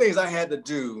the two things I had to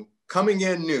do coming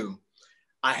in new,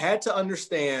 I had to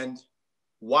understand,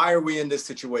 why are we in this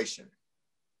situation?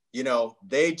 You know,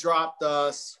 they dropped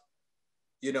us,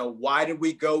 you know, why did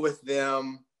we go with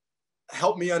them?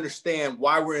 Help me understand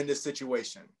why we're in this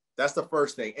situation. That's the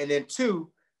first thing. And then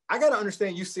two, I got to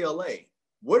understand UCLA,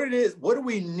 what do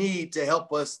we need to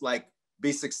help us like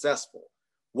be successful?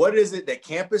 What is it that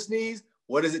campus needs?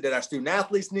 What is it that our student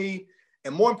athletes need?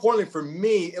 And more importantly for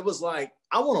me, it was like,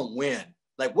 I want to win.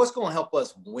 Like, what's going to help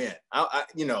us win?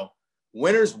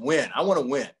 Winners win. I want to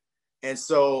win. And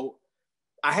so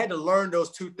I had to learn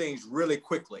those two things really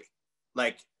quickly.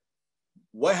 Like,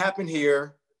 what happened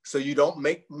here so you don't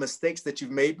make mistakes that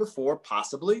you've made before,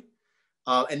 possibly,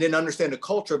 and then understand the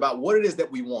culture about what it is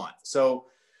that we want. So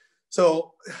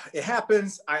it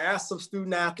happens. I asked some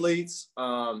student athletes,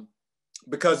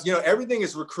 because, you know, everything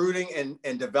is recruiting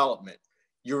and development.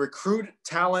 You recruit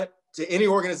talent to any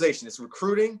organization. It's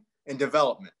recruiting and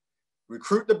development.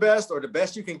 Recruit the best or the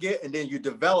best you can get, and then you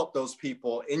develop those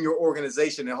people in your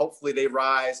organization, and hopefully they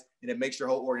rise and it makes your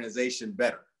whole organization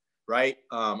better, right?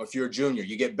 If you're a junior,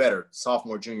 you get better,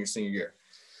 sophomore, junior, senior year.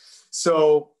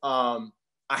 So I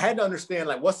had to understand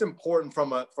like what's important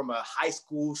from a high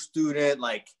school student,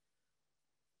 like,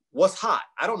 what's hot?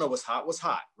 I don't know what's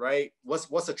hot, right?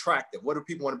 What's attractive? What do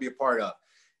people want to be a part of?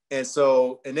 And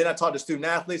then I talked to student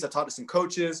athletes, I talked to some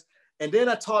coaches, and then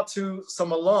I talked to some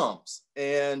alums.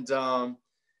 And,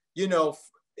 you know,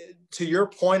 to your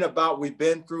point about we've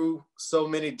been through so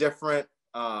many different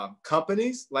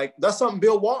companies, like that's something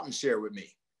Bill Walton shared with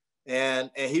me. And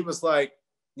he was like,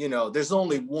 you know, there's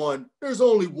only one,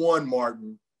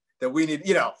 Martin, that we need,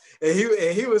 you know, and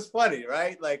he was funny,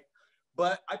 right? Like,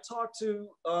 but I talked to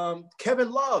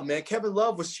Kevin Love, man. Kevin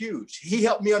Love was huge. He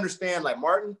helped me understand, like,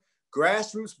 Martin,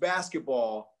 grassroots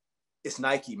basketball, it's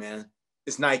Nike, man.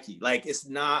 It's Nike. Like, it's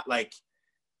not like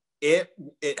it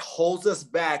holds us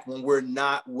back when we're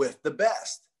not with the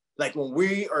best. Like, when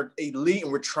we are elite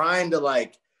and we're trying to,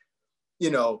 like,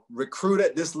 you know, recruit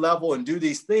at this level and do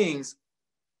these things,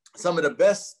 some of the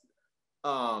best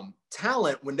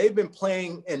talent, when they've been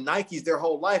playing in Nikes their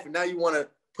whole life, and now you want to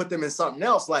put them in something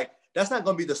else, like, that's not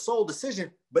going to be the sole decision,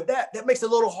 but that makes it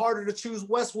a little harder to choose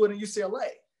Westwood and UCLA.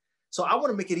 So I want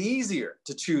to make it easier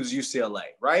to choose UCLA,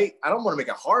 right? I don't want to make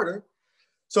it harder.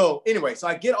 So anyway, so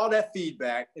I get all that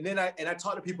feedback, and then I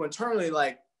talk to people internally,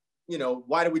 like, you know,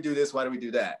 why do we do this? Why do we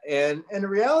do that? And the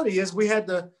reality is we had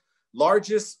the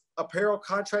largest apparel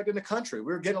contract in the country.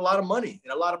 We were getting a lot of money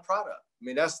and a lot of product. I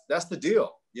mean, that's the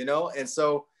deal, you know? And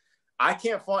so I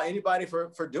can't fault anybody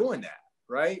for doing that,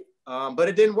 right? But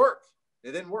it didn't work.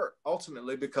 It didn't work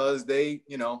ultimately because they,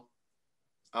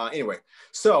 anyway.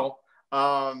 So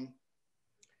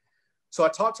so I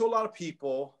talked to a lot of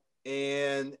people,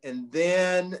 and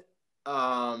then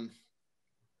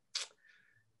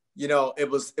it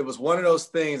was one of those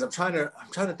things. I'm trying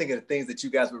to think of the things that you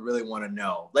guys would really want to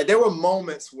know. Like there were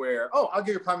moments where, I'll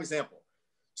give you a prime example.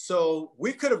 So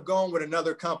we could have gone with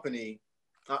another company.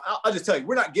 I'll just tell you,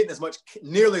 we're not getting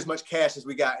nearly as much cash as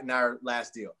we got in our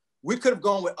last deal. We could have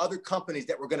gone with other companies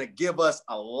that were going to give us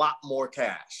a lot more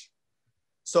cash.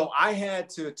 So I had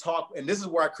to talk, and this is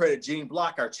where I credit Gene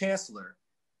Block, our chancellor,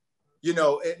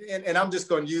 and I'm just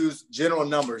going to use general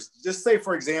numbers. Just say,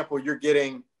 for example, you're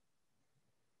getting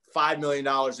 $5 million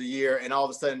a year, and all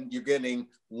of a sudden you're getting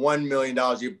 $1 million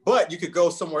a year, but you could go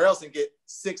somewhere else and get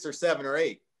 6 or 7 or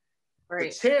 8.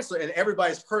 Right. The chancellor, and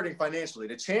everybody's hurting financially.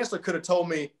 The chancellor could have told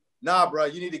me, nah, bro,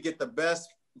 you need to get the best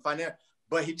financial,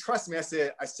 but he trusted me.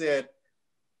 I said,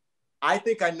 I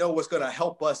think I know what's going to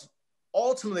help us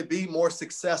ultimately be more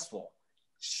successful,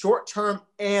 short-term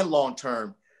and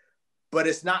long-term, but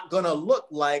it's not going to look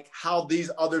like how these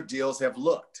other deals have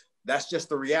looked. That's just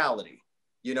the reality.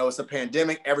 It's a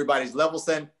pandemic. Everybody's level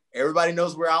setting. Everybody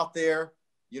knows we're out there.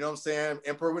 You know what I'm saying?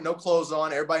 Emperor with no clothes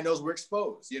on. Everybody knows we're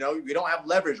exposed. We don't have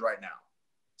leverage right now.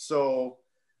 So,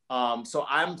 so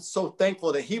I'm so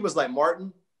thankful that he was like,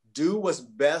 Martin, do what's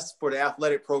best for the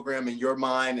athletic program in your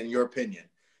mind and your opinion.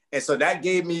 And so that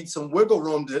gave me some wiggle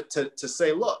room to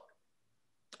say, look,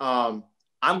 I'm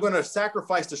going to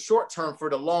sacrifice the short term for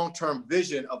the long-term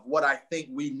vision of what I think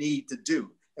we need to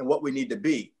do and what we need to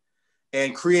be,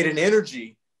 and create an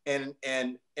energy and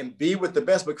be with the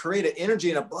best, but create an energy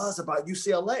and a buzz about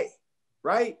UCLA,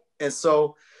 right? And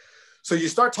so you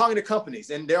start talking to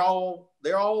companies, and they're all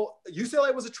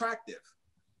UCLA was attractive,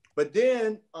 but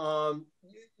then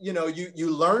you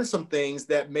learn some things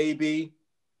that maybe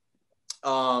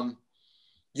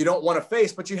you don't want to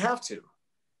face, but you have to.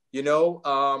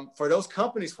 For those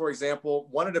companies, for example,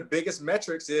 one of the biggest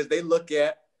metrics is they look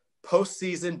at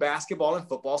postseason basketball and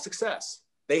football success.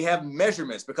 They have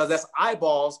measurements because that's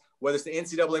eyeballs, whether it's the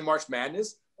NCAA March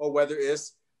Madness or whether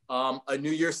it's a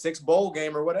New Year's Six bowl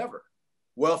game or whatever.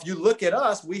 Well, if you look at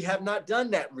us, we have not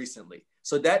done that recently.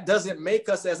 So that doesn't make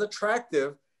us as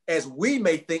attractive as we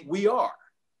may think we are,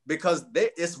 because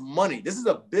it's money. This is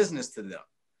a business to them,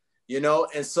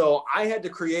 And so I had to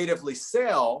creatively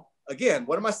sell. Again,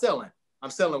 what am I selling? I'm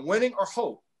selling winning or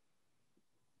hope.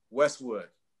 Westwood,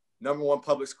 #1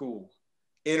 public school,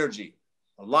 energy,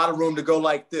 a lot of room to go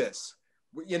like this.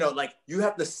 Like you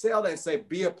have to sell that and say,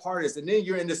 be a part of this. And then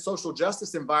you're in this social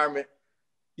justice environment.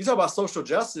 You talk about social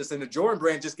justice, and the Jordan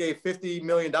brand just gave $50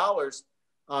 million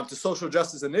to social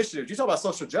justice initiatives. You talk about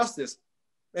social justice,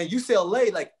 and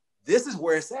UCLA, like this is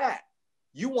where it's at.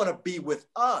 You want to be with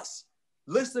us.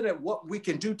 Listen at what we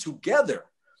can do together.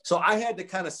 So I had to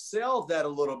kind of sell that a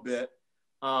little bit.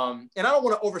 And I don't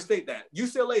want to overstate that.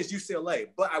 UCLA is UCLA,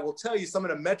 but I will tell you some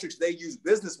of the metrics they use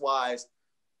business-wise.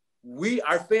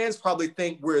 Our fans probably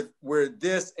think we're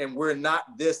this and we're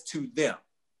not this to them.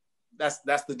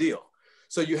 That's the deal.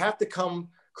 So you have to come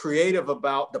creative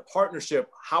about the partnership.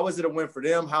 How is it a win for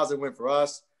them? How's it a win for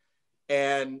us?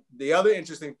 And the other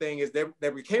interesting thing is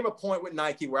there became a point with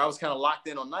Nike where I was kind of locked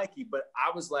in on Nike, but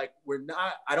I was like,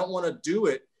 I don't want to do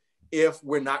it if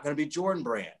we're not going to be Jordan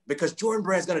Brand, because Jordan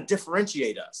Brand is going to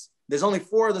differentiate us. There's only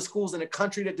 4 other schools in the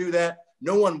country that do that.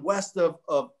 No one west of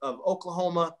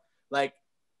Oklahoma, like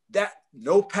that,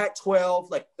 no Pac-12.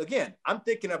 Like, again, I'm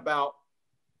thinking about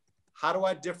how do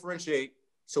I differentiate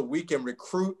so we can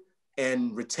recruit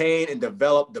and retain and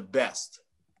develop the best.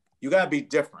 You got to be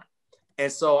different. And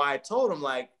so I told him,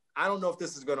 like, I don't know if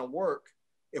this is going to work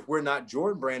if we're not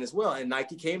Jordan Brand as well. And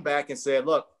Nike came back and said,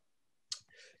 look,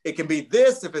 it can be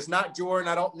this. If it's not Jordan,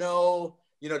 I don't know.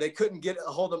 They couldn't get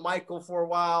a hold of Michael for a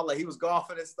while. Like he was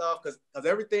golfing and stuff because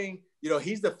everything,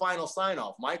 he's the final sign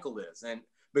off. Michael is. And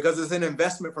because it's an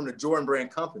investment from the Jordan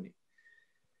Brand company.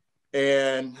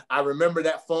 And I remember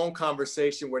that phone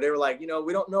conversation where they were like, we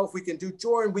don't know if we can do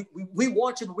Jordan. We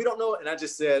want you, but we don't know. And I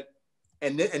just said,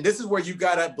 and this is where you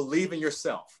got to believe in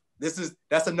yourself.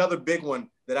 That's another big one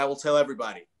that I will tell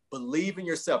everybody. Believe in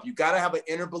yourself. You got to have an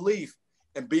inner belief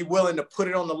and be willing to put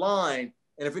it on the line.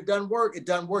 And if it doesn't work, it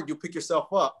doesn't work. You'll pick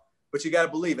yourself up, but you got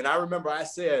to believe. And I remember I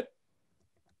said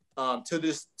to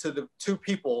the 2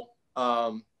 people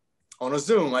on a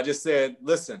Zoom, I just said,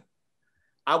 listen,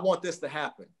 I want this to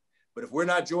happen. But if we're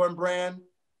not Jordan Brand,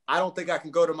 I don't think I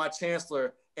can go to my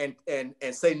chancellor and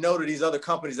say no to these other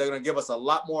companies that are going to give us a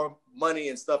lot more money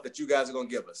and stuff that you guys are going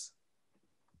to give us.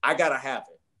 I got to have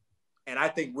it. And I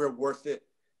think we're worth it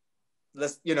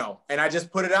let's, and I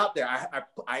just put it out there.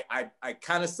 I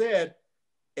kind of said,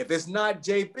 if it's not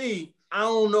JB, I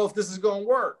don't know if this is going to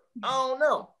work. I don't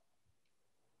know.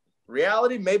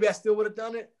 Reality, maybe I still would have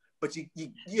done it, but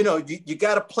you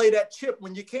got to play that chip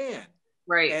when you can.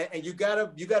 Right. And you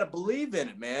gotta believe in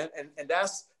it, man. And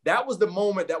that was the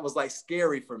moment that was like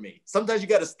scary for me. Sometimes you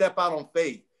got to step out on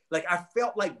faith. Like I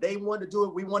felt like they wanted to do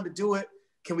it. We wanted to do it.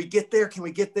 Can we get there? Can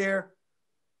we get there?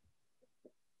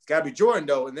 It's gotta be Jordan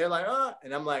though. And they're like,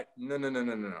 and I'm like, no.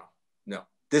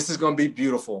 This is gonna be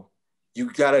beautiful. We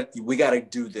gotta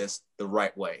do this the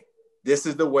right way. This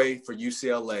is the way for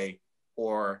UCLA,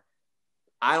 or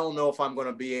I don't know if I'm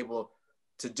gonna be able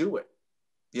to do it.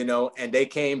 And they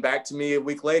came back to me a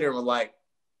week later and were like,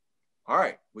 all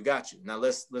right, we got you. Now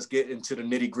let's get into the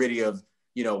nitty gritty of,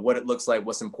 what it looks like,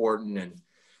 what's important. And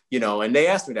they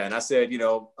asked me that. And I said,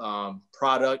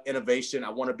 product innovation. I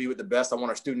want to be with the best. I want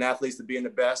our student athletes to be in the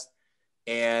best.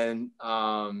 And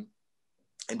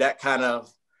that kind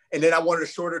of, and then I wanted a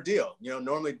shorter deal.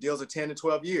 Normally deals are 10 to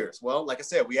 12 years. Well, like I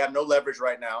said, we have no leverage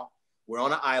right now. We're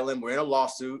on an island. We're in a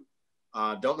lawsuit.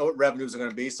 Don't know what revenues are going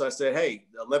to be. So I said, hey,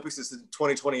 the Olympics is in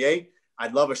 2028.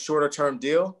 I'd love a shorter term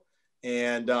deal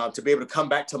and to be able to come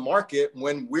back to market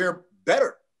when we're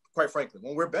better, quite frankly,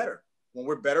 when we're better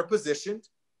positioned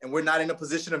and we're not in a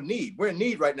position of need. We're in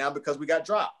need right now because we got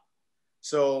dropped.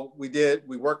 So we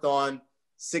worked on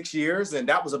 6 years, and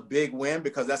that was a big win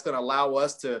because that's going to allow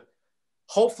us to,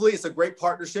 hopefully it's a great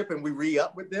partnership and we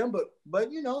re-up with them, but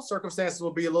circumstances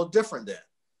will be a little different then.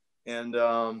 And,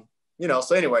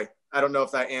 so anyway, I don't know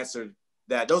if that answered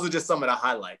that. Those are just some of the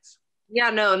highlights. Yeah,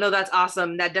 no, that's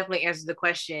awesome. That definitely answers the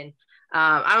question.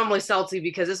 I'm only salty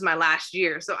because this is my last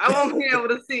year, so I won't be able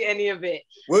to see any of it.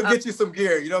 We'll get you some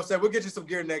gear. You know what I'm saying? We'll get you some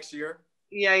gear next year.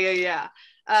 Yeah.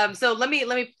 So let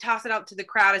me toss it out to the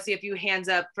crowd. I see a few hands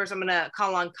up. First, I'm gonna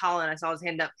call on Colin. I saw his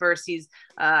hand up first. He's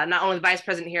not only the vice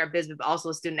president here at BISBIS, but also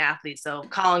a student athlete. So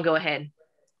Colin, go ahead.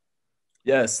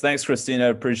 Yes, thanks, Christina. I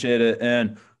appreciate it.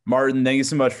 And Martin, thank you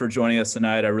so much for joining us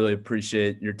tonight. I really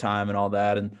appreciate your time and all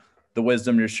that and the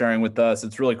wisdom you're sharing with us.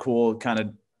 It's really cool kind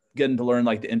of getting to learn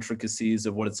like the intricacies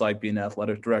of what it's like being an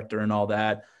athletic director and all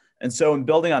that. And so in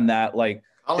building on that, like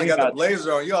I only got the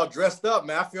blazer on. You all dressed up,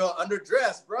 man. I feel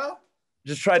underdressed, bro.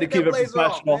 Just tried to keep it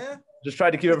professional. Just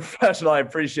tried to keep it professional. I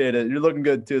appreciate it. You're looking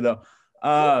good too, though.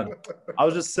 I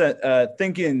was just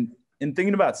thinking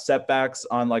about setbacks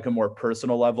on like a more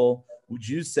personal level. Would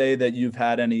you say that you've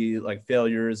had any like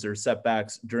failures or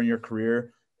setbacks during your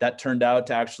career that turned out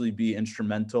to actually be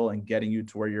instrumental in getting you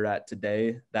to where you're at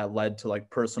today that led to like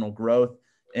personal growth?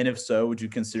 And if so, would you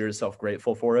consider yourself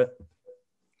grateful for it?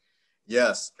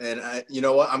 Yes. And you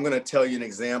know what? I'm going to tell you an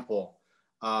example.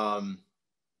 And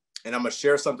I'm going to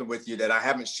share something with you that I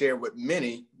haven't shared with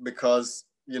many because,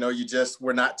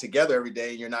 we're not together every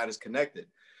day and you're not as connected.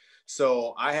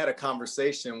 So I had a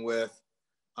conversation with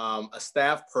a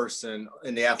staff person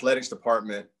in the athletics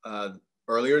department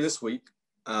earlier this week.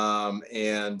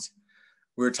 And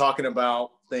we were talking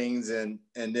about things and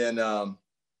then, the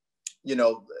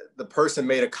person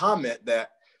made a comment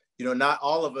that, not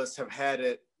all of us have had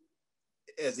it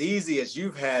as easy as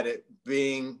you've had it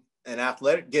being an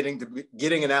athletic,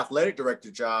 getting an athletic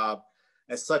director job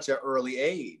at such an early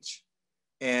age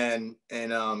and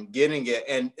getting it.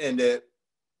 And that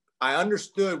I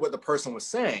understood what the person was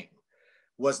saying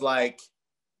was like,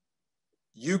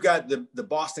 you got the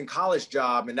Boston College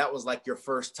job and that was like your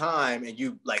first time and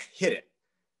you like hit it.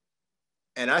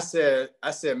 And I said,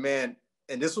 man,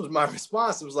 and this was my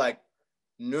response. It was like,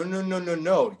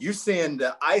 no. You're seeing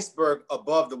the iceberg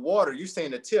above the water. You're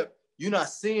seeing the tip. You're not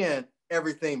seeing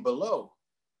everything below.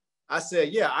 I said,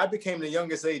 yeah, I became the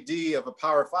youngest AD of a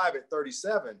Power 5 at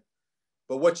 37.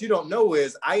 But what you don't know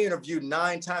is I interviewed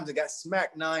 9 times and got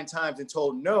smacked 9 times and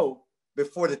told no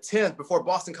before the 10th, before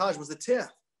Boston College was the 10th.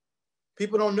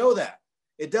 People don't know that.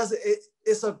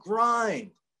 It's a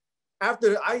grind.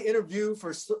 After I interviewed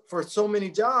for so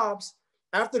many jobs,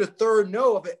 after the third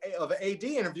no of an AD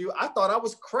interview, I thought I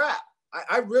was crap.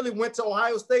 I really went to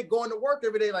Ohio State going to work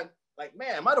every day like,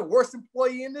 man, am I the worst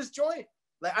employee in this joint?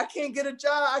 Like, I can't get a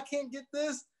job. I can't get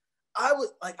this. I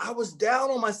was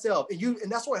down on myself.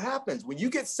 And that's what happens. When you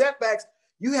get setbacks,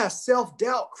 you have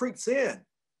self-doubt creeps in.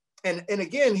 And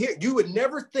again, here, you would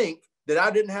never think that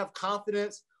I didn't have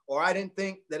confidence or I didn't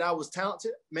think that I was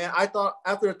talented. Man, I thought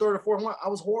after the third or fourth one, I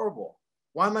was horrible.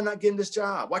 Why am I not getting this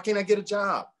job? Why can't I get a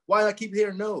job? Why do I keep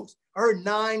hearing no's? I heard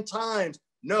 9 times,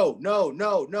 no. You're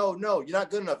not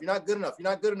good enough. You're not good enough. You're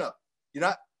not good enough. You're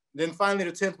not. Then finally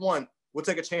the 10th one, we'll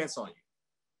take a chance on you.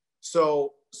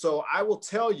 So I will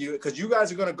tell you, because you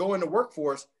guys are going to go in the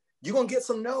workforce, you're going to get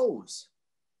some no's.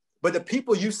 But the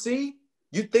people you see,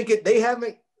 You think it, they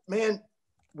haven't, man,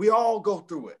 we all go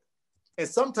through it. And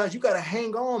sometimes you got to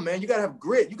hang on, man. You got to have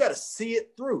grit. You got to see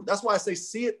it through. That's why I say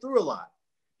see it through a lot.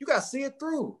 You got to see it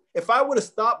through. If I would have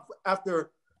stopped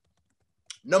after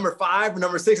number 5 or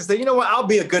number 6 and say, you know what, I'll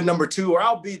be a good number 2 or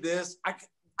I'll be this. I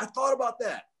thought about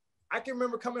that. I can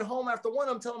remember coming home after one,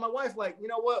 I'm telling my wife, like, you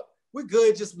know what, we're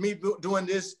good, just me doing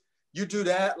this, you do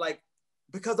that. Like,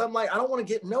 because I'm like, I don't want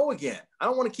to get no again. I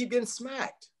don't want to keep getting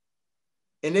smacked.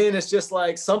 And then it's just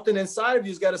like something inside of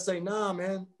you's got to say, nah,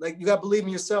 man, like you got to believe in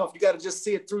yourself. You got to just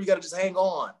see it through. You got to just hang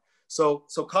on. So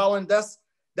Colin, that's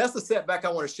the setback I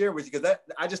want to share with you, because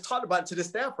I just talked about it to the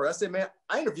staffer. I said, man,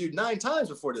 I interviewed 9 times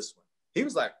before this one. He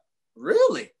was like,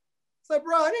 really? It's like,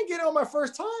 bro, I didn't get it on my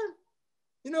first time.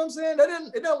 You know what I'm saying?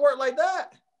 It doesn't work like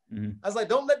that. Mm-hmm. I was like,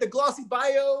 don't let the glossy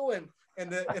bio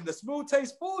and the smooth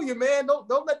taste fool you, man.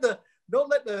 Don't let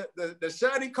the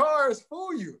shiny cars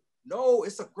fool you. No,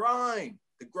 it's a grind.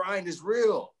 The grind is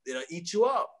real. It'll eat you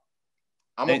up.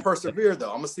 I'm gonna persevere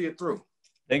though. I'm gonna see it through.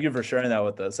 Thank you for sharing that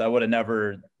with us. I would have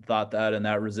never thought that, and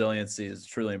that resiliency is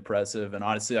truly impressive and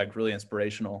honestly like really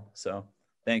inspirational. So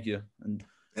thank you.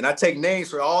 And I take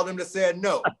names for all of them that said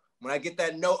no. When I get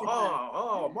that no,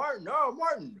 Martin,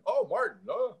 Martin, Martin.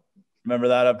 Oh. Remember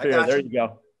that up here. There you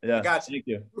go. Yeah. I got you. Thank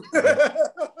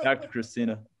you. Back to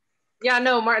Christina. Yeah,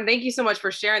 no, Martin, thank you so much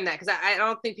for sharing that, because I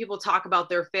don't think people talk about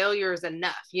their failures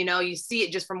enough. You know, you see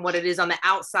it just from what it is on the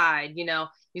outside. You know,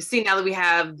 you see now that we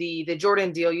have the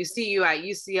Jordan deal, you see you at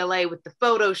UCLA with the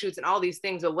photo shoots and all these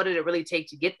things, but what did it really take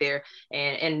to get there?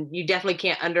 And you definitely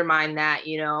can't undermine that.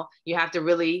 You know, you have to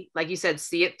really, like you said,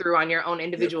 see it through on your own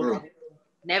individual level.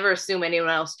 Never assume anyone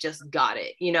else just got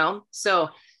it, you know? So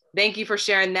thank you for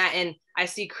sharing that. And I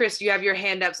see, Chris, you have your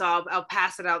hand up, so I'll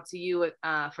pass it out to you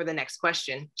for the next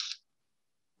question.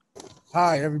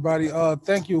 Hi, everybody.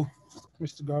 Thank you,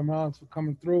 Mr. Jarmond, for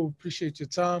coming through. Appreciate your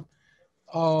time.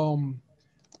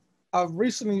 I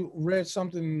recently read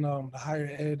something in the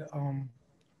higher ed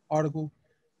article,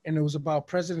 and it was about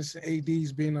presidents and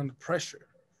ADs being under pressure.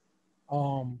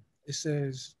 It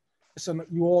says,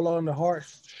 you all are under harsh,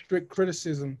 strict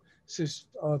criticism since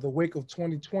the wake of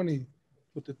 2020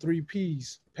 with the 3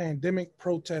 Ps, pandemic,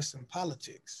 protests, and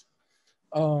politics.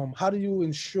 How do you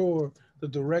ensure the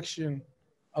direction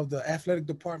of the athletic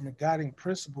department guiding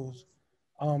principles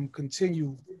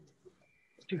continue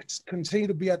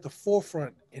to be at the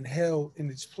forefront and held in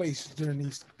its place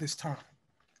during this time?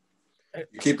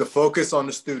 You keep the focus on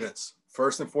the students.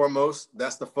 First and foremost,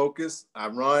 that's the focus.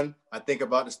 I think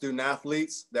about the student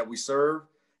athletes that we serve,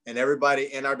 and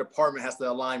everybody in our department has to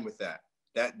align with that.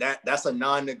 That's a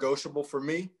non-negotiable for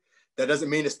me. That doesn't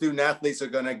mean the student athletes are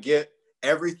gonna get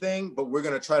everything, but we're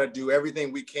gonna try to do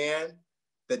everything we can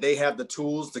that they have the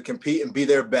tools to compete and be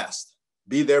their best.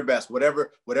 Be their best.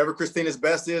 Whatever Christina's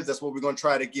best is, that's what we're gonna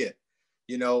try to get.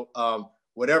 You know,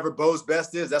 whatever Bo's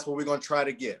best is, that's what we're gonna try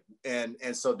to get. And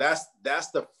so that's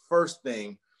the first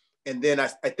thing. And then I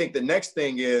think the next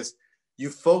thing is you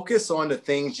focus on the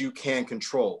things you can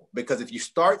control. Because if you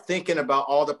start thinking about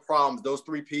all the problems, those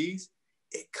 3 Ps,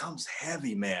 it comes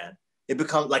heavy, man. It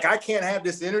becomes like, I can't have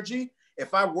this energy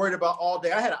if I worried about all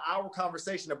day. I had an hour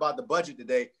conversation about the budget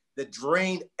today that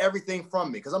drained everything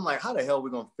from me. Because I'm like, how the hell are we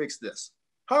going to fix this?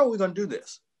 How are we going to do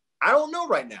this? I don't know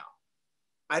right now.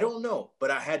 I don't know.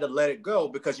 But I had to let it go,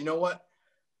 because you know what?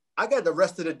 I got the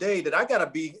rest of the day that I got to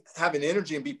be having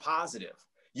energy and be positive.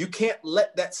 You can't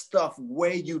let that stuff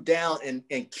weigh you down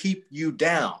and keep you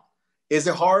down. Is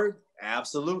it hard?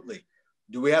 Absolutely.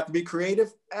 Do we have to be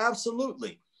creative?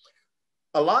 Absolutely.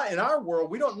 A lot in our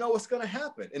world, we don't know what's going to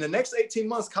happen. In the next 18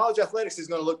 months, college athletics is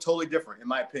going to look totally different, in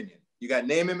my opinion. You got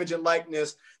name, image, and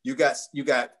likeness. You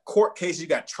got court cases. You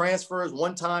got transfers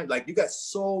one time. Like, you got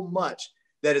so much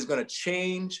that is going to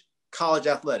change college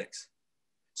athletics.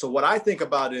 So what I think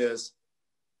about is,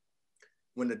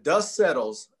 when the dust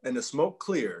settles and the smoke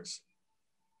clears,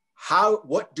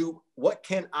 what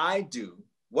can I do?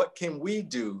 What can we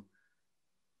do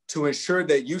to ensure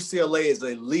that UCLA is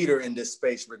a leader in this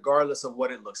space, regardless of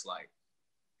what it looks like?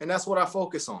 And that's what I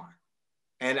focus on.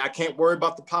 And I can't worry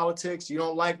about the politics. You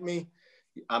don't like me.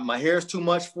 My hair is too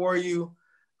much for you.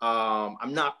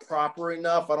 I'm not proper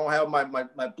enough. I don't have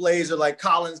my blazer like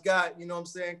Colin's got. You know what I'm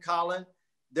saying, Colin?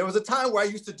 There was a time where I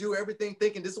used to do everything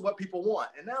thinking this is what people want.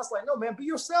 And now it's like, no, man, be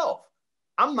yourself.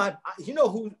 I'm not, you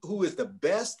know who is the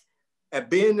best at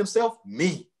being themselves?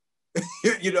 Me.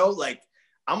 You know, like,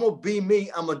 I'm gonna be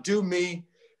me, I'm gonna do me.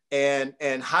 And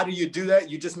how do you do that?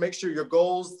 You just make sure your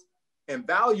goals and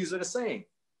values are the same.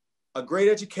 A great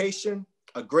education,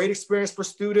 a great experience for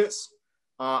students,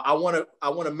 I want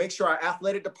to make sure our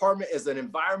athletic department is an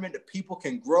environment that people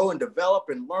can grow and develop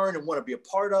and learn and want to be a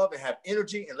part of and have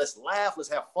energy, and let's laugh,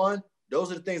 let's have fun.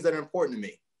 Those are the things that are important to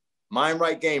me. Mind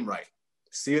right, game right.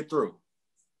 See it through.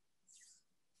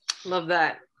 Love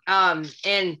that.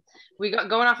 And we got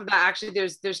going off of that. Actually,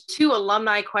 there's two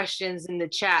alumni questions in the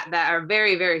chat that are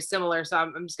very, very similar. So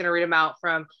I'm just going to read them out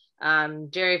from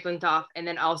Jerry Flintoff and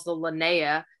then also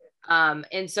Linnea.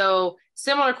 And so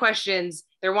similar questions.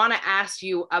 They want to ask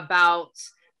you about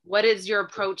what is your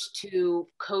approach to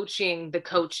coaching the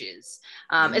coaches,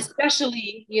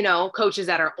 especially, you know, coaches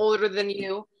that are older than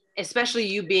you, especially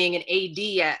you being an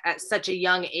AD at such a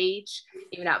young age,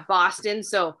 even at Boston.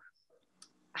 So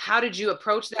how did you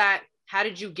approach that? How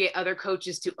did you get other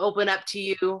coaches to open up to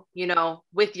you, you know,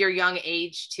 with your young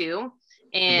age too?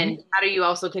 And how do you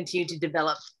also continue to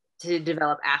develop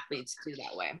athletes too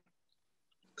that way?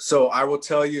 So I will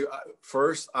tell you,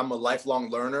 first, I'm a lifelong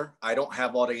learner. I don't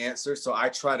have all the answers. So I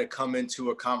try to come into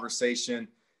a conversation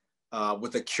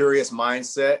with a curious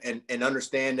mindset and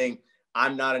understanding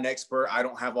I'm not an expert. I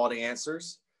don't have all the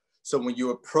answers. So when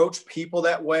you approach people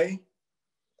that way,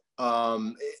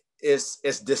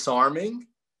 it's disarming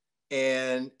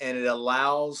and it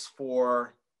allows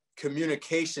for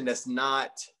communication that's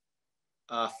not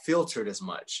filtered as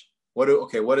much. What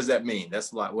does that mean?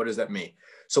 That's a lot. What does that mean?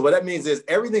 So what that means is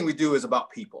everything we do is about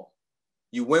people.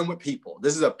 You win with people.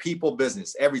 This is a people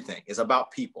business. Everything is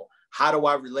about people. How do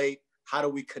I relate? How do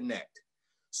we connect?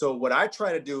 So what I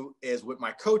try to do is with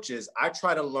my coaches, I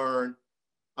try to learn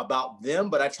about them,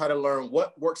 but I try to learn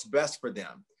what works best for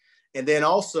them. And then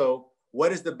also,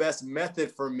 what is the best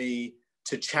method for me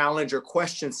to challenge or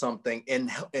question something and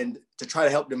to try to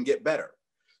help them get better?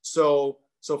 So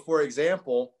for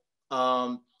example,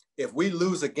 if we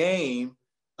lose a game,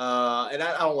 and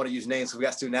I don't want to use names because we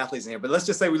got student athletes in here, but let's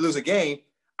just say we lose a game,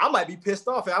 I might be pissed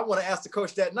off. And I want to ask the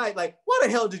coach that night, like, why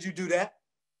the hell did you do that?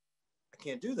 I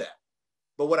can't do that.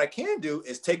 But what I can do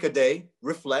is take a day,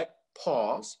 reflect,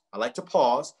 pause. I like to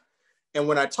pause. And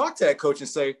when I talk to that coach and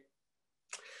say,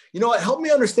 you know what, help me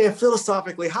understand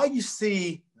philosophically how you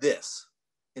see this.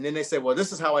 And then they say, well,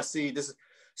 this is how I see this.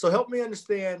 So help me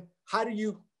understand, how do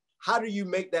you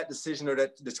make that decision or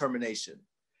that determination?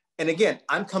 And again,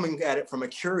 I'm coming at it from a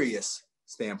curious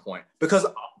standpoint because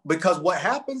what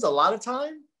happens a lot of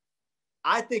time,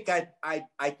 I think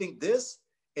I think this,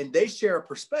 and they share a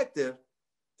perspective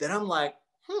that I'm like,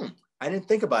 I didn't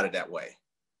think about it that way.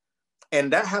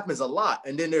 And that happens a lot.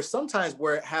 And then there's sometimes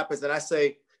where it happens and I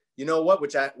say, you know what,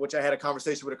 which I had a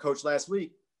conversation with a coach last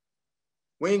week.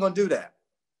 We ain't gonna do that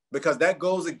because that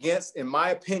goes against, in my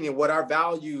opinion, what our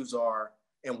values are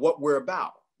and what we're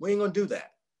about. We ain't gonna do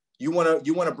that. You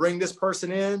wanna bring this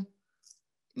person in?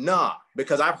 Nah,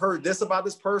 because I've heard this about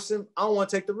this person. I don't want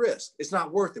to take the risk. It's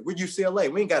not worth it. We're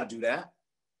UCLA. We ain't got to do that.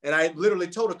 And I literally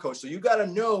told a coach, so you got to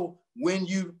know when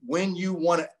you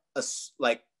want to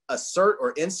assert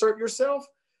or insert yourself,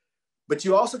 but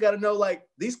you also got to know, like,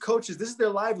 these coaches, this is their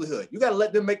livelihood. You got to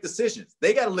let them make decisions.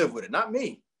 They got to live with it, not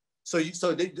me. So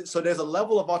there's a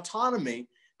level of autonomy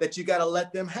that you got to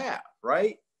let them have,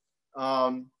 right?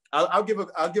 I'll give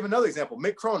another example.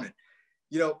 Mick Cronin.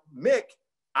 You know, Mick,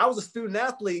 I was a student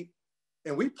athlete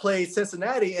and we played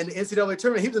Cincinnati in the NCAA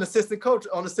tournament. He was an assistant coach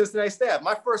on the Cincinnati staff.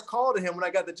 My first call to him when I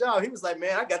got the job, he was like,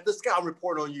 man, I got the scout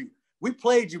report on you. We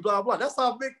played you, blah, blah. That's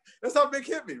how Mick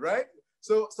hit me, right?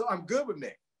 So I'm good with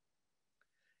Mick.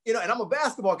 You know, and I'm a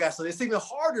basketball guy, so it's even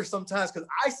harder sometimes because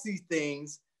I see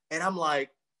things and I'm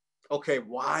like, okay,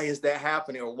 why is that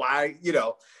happening? Or why, you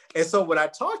know? And so when I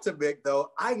talk to Mick,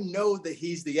 though, I know that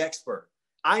he's the expert.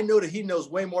 I know that he knows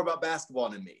way more about basketball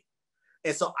than me.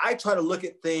 And so I try to look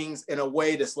at things in a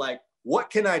way that's like,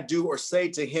 what can I do or say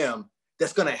to him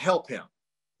that's going to help him,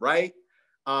 right?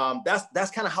 That's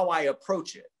kind of how I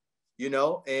approach it, you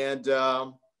know? And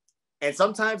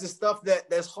sometimes it's stuff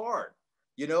that's hard,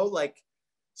 you know, like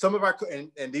some of our,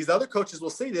 and these other coaches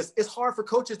will see this, it's hard for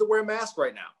coaches to wear a mask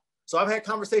right now. So I've had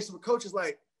conversations with coaches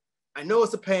like, I know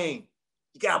it's a pain.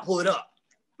 You got to pull it up.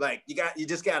 Like you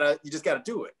just gotta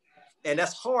do it. And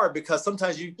that's hard because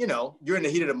sometimes you know, you're in the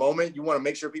heat of the moment. You want to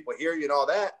make sure people hear you and all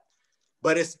that,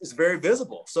 but it's very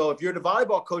visible. So if you're the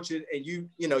volleyball coach and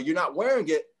you're not wearing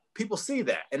it, people see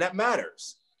that, and that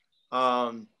matters.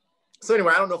 So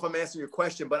anyway, I don't know if I'm answering your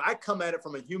question, but I come at it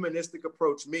from a humanistic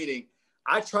approach, meaning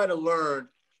I try to learn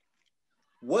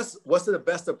what's the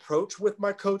best approach with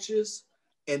my coaches.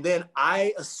 And then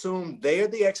I assume they are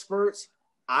the experts.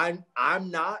 I'm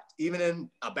not, even in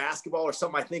a basketball or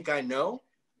something I think I know.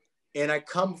 And I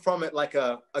come from it like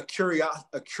a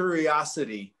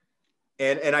curiosity.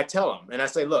 And I tell them, and I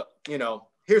say, look, you know,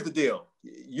 here's the deal.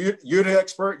 You're the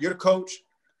expert, you're the coach.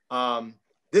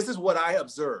 This is what I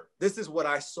observed. This is what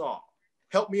I saw.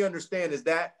 Help me understand, is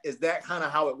that kind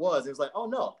of how it was? It was like, oh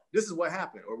no, this is what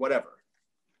happened or whatever.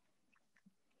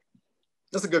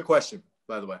 That's a good question,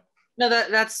 by the way. No,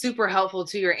 that's super helpful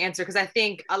to your answer, because I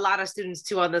think a lot of students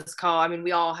too on this call, I mean,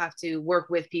 we all have to work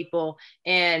with people,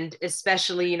 and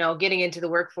especially, getting into the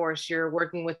workforce, you're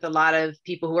working with a lot of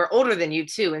people who are older than you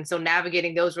too. And so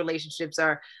navigating those relationships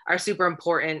are super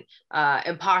important.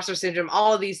 Imposter syndrome,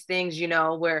 all of these things,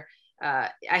 where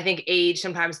I think age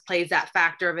sometimes plays that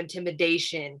factor of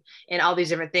intimidation and all these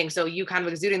different things. So you kind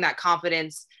of exuding that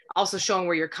confidence, also showing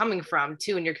where you're coming from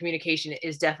too, and your communication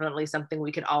is definitely something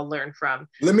we can all learn from.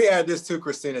 Let me add this too,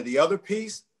 Christina. The other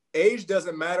piece, age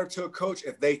doesn't matter to a coach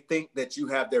if they think that you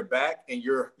have their back and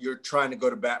you're trying to go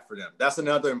to bat for them. That's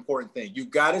another important thing. You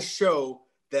got to show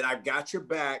that I've got your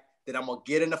back, that I'm gonna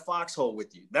get in the foxhole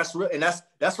with you. That's real, and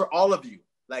that's for all of you.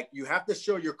 Like, you have to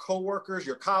show your coworkers,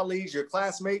 your colleagues, your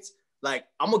classmates, like,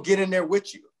 I'm gonna get in there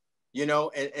with you,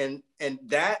 and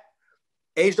that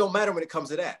age don't matter when it comes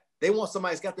to that. They want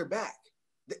somebody that's got their back.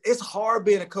 It's hard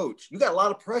being a coach. You got a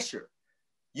lot of pressure.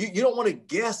 You don't want to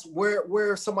guess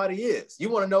where somebody is. You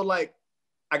want to know, like,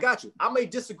 I got you. I may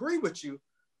disagree with you,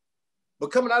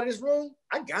 but coming out of this room,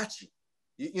 I got you.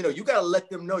 You got to let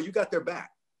them know you got their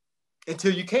back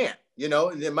until you can't,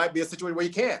 and there might be a situation where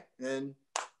you can't. And,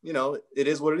 it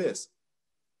is what it is.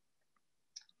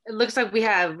 It looks like we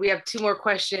have 2 more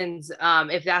questions,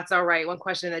 if that's all right. One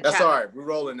question in the chat. That's all right. We're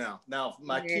rolling now. Now, if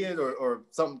my kid or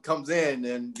something comes in,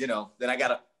 and then I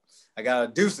gotta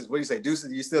deuces. What do you say,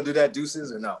 deuces? Do you still do that,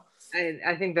 deuces, or no?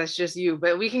 I think that's just you,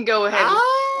 but we can go ahead. I'm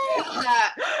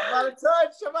out of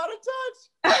touch.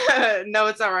 No,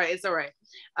 it's all right. It's all right.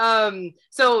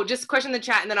 So just question in the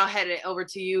chat, and then I'll head it over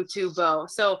to you too, Bo.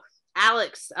 So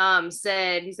Alex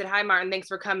said, hi, Martin, thanks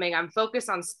for coming. I'm focused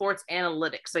on sports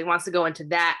analytics. So he wants to go into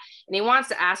that. And he wants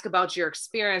to ask about your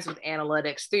experience with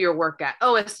analytics through your work at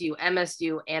OSU,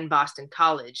 MSU, and Boston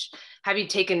College. Have you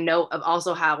taken note of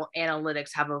also how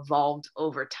analytics have evolved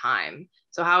over time?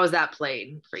 So how has that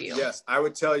played for you? Yes, I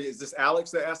would tell you, is this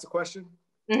Alex that asked the question?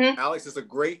 Mm-hmm. Alex, is a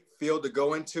great field to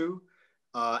go into.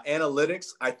 Analytics,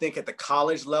 I think at the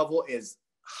college level, is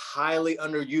highly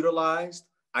underutilized.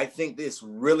 I think it's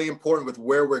really important with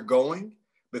where we're going,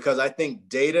 because I think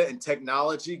data and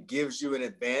technology gives you an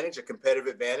advantage, a competitive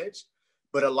advantage,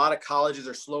 but a lot of colleges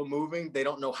are slow moving. They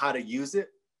don't know how to use it.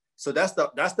 So that's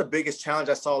the biggest challenge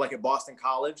I saw, like at Boston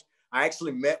College. I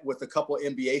actually met with a couple of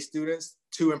MBA students,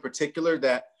 2 in particular,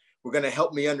 that were going to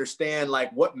help me understand,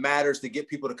 like, what matters to get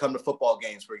people to come to football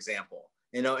games, for example,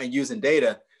 and using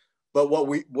data. But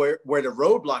where the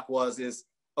roadblock is,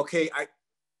 okay,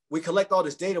 we collect all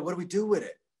this data. What do we do with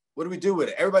it? What do we do with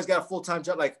it? Everybody's got a full-time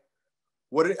job. Like,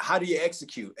 how do you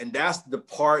execute? And that's the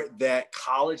part that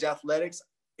college athletics,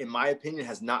 in my opinion,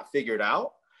 has not figured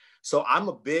out. So I'm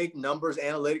a big numbers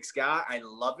analytics guy. I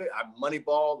love it. I'm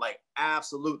Moneyball, like,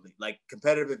 absolutely. Like,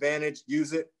 competitive advantage,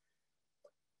 use it.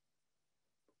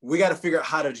 We got to figure out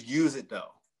how to use it,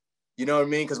 though. You know what I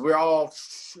mean? Because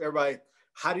everybody,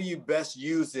 how do you best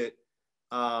use it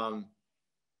to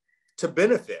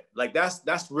benefit? Like,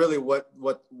 that's really what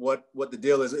the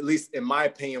deal is, at least in my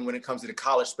opinion, when it comes to the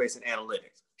college space and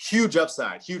analytics. Huge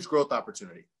upside, huge growth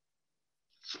opportunity.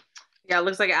 Yeah, it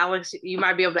looks like, Alex, you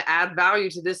might be able to add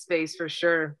value to this space for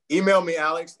sure. Email me,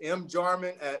 Alex,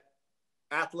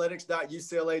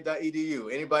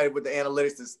 mjarmond@athletics.ucla.edu. Anybody with the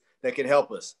analytics that can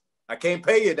help us. I can't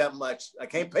pay you that much. I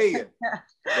can't pay you,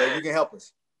 but you can help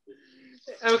us.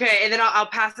 Okay, and then I'll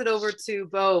pass it over to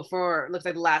Bo for, looks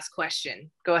like, the last question.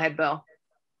 Go ahead, Bo.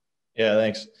 Yeah,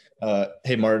 thanks.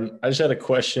 Hey, Martin, I just had a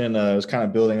question. I was kind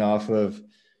of building off of,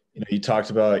 you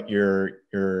talked about your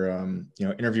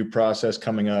interview process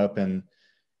coming up, and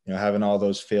having all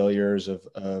those failures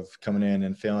of coming in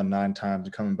and failing 9 times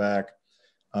and coming back.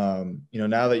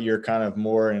 Now that you're kind of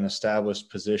more in an established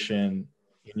position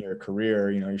in your career,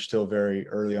 you're still very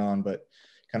early on, but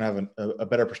kind of have a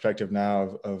better perspective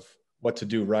now of what to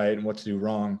do right and what to do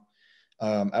wrong.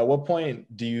 At what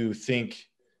point do you think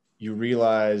you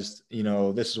realized,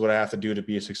 this is what I have to do to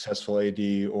be a successful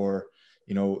AD, or,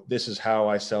 this is how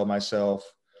I sell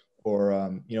myself, or,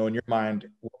 in your mind,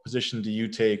 what position do you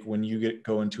take when you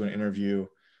go into an interview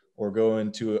or go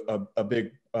into a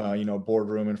big,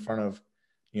 boardroom in front of,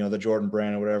 the Jordan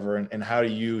brand or whatever, and how do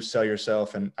you sell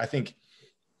yourself? And I think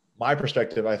my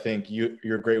perspective, I think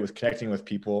you're great with connecting with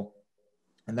people,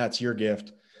 and that's your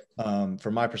gift.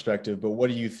 From my perspective, but what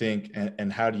do you think,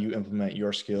 and how do you implement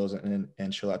your skills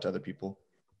and show that to other people?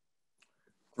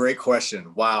 Great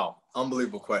question. Wow.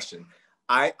 Unbelievable question.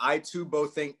 I too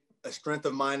both think a strength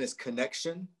of mine is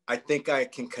connection. I think I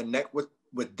can connect with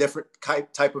different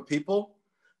type of people.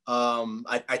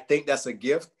 I think that's a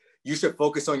gift. You should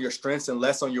focus on your strengths and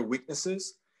less on your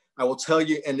weaknesses. I will tell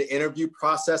you, in the interview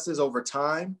processes over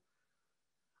time,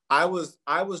 I was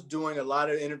doing a lot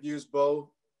of interviews,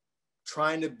 Bo,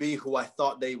 trying to be who I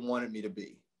thought they wanted me to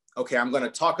be. Okay, I'm going to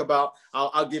talk about,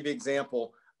 I'll give you an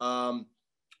example.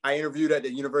 I interviewed at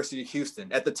the University of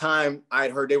Houston. At the time, I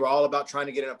had heard they were all about trying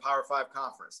to get in a Power 5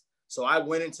 conference. So I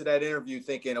went into that interview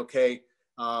thinking, okay,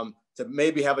 to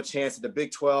maybe have a chance at the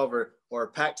Big 12 or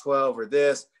Pac-12 or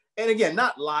this. And again,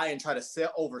 not lie and try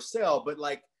to oversell, but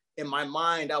like in my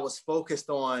mind, I was focused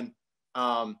on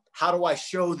how do I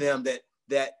show them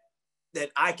that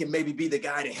I can maybe be the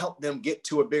guy to help them get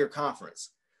to a bigger conference.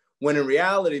 When in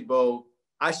reality, Bo,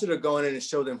 I should have gone in and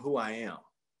showed them who I am.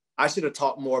 I should have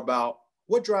talked more about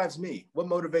what drives me, what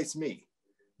motivates me,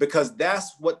 because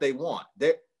that's what they want.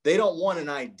 They don't want an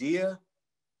idea.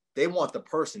 They want the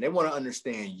person. They want to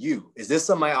understand you. Is this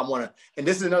somebody I want to, and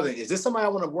this is another thing, is this somebody I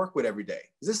want to work with every day?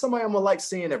 Is this somebody I'm going to like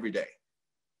seeing every day?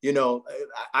 You know,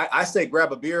 I say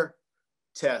grab a beer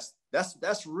test.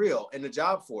 That's real in the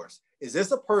job force. Is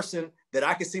this a person that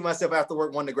I can see myself after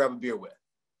work wanting to grab a beer with?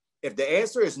 If the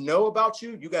answer is no about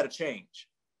you, you got to change.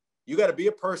 You got to be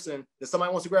a person that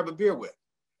somebody wants to grab a beer with,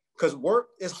 because work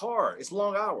is hard. It's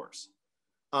long hours.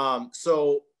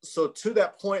 So to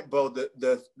that point, Bo,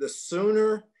 the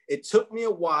sooner, it took me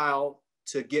a while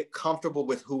to get comfortable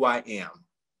with who I am.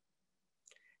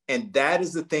 And that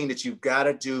is the thing that you've got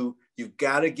to do. You've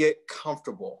got to get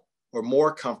comfortable or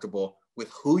more comfortable with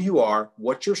who you are,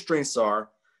 what your strengths are,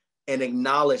 and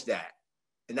acknowledge that.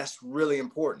 And that's really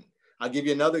important. I'll give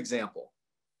you another example.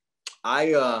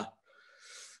 I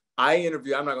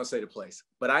interviewed, I'm not going to say the place,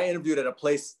 but I interviewed at a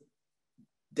place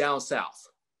down south,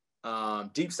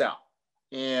 deep south.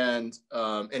 And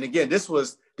again, this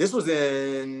was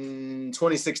in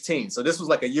 2016. So this was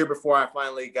like a year before I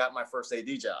finally got my first AD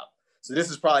job. So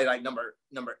this is probably like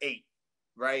number 8,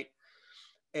 right?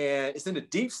 And it's in the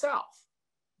deep south,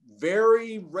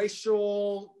 very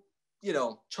racial,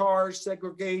 charge,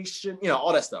 segregation,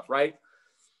 all that stuff, right?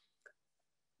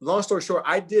 Long story short,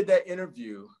 I did that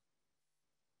interview,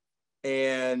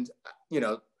 and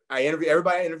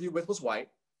everybody I interviewed with was white.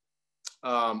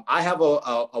 I have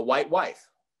a white wife.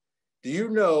 Do you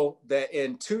know that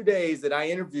in 2 days that I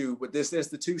interviewed with this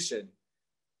institution,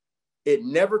 it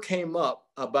never came up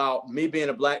about me being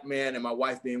a black man and my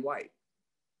wife being white?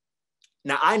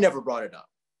 Now, I never brought it up.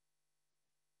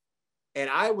 And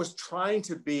I was trying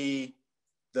to be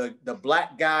the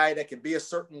black guy that could be a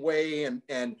certain way and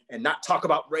not talk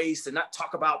about race and not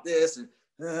talk about this, and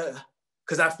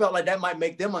because I felt like that might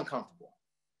make them uncomfortable.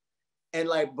 And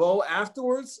like, Bo,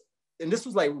 afterwards, and this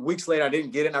was like weeks later, I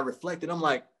didn't get it, and I reflected. I'm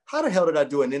like, how the hell did I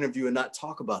do an interview and not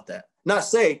talk about that? Not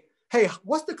say, hey,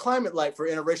 what's the climate like for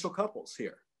interracial couples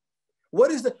here?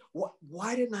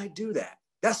 Why didn't I do that?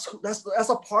 That's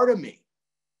a part of me.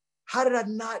 How did I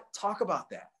not talk about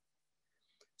that?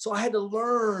 So I had to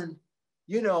learn,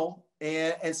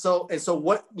 and so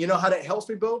what, how that helps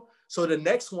me, Bo? So the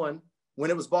next one, when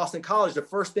it was Boston College, the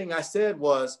first thing I said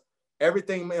was,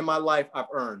 everything in my life I've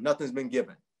earned, nothing's been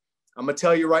given. I'm gonna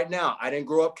tell you right now, I didn't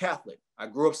grow up Catholic. I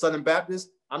grew up Southern Baptist.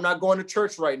 I'm not going to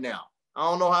church right now. I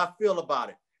don't know how I feel about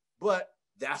it, but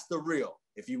that's the real.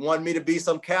 If you want me to be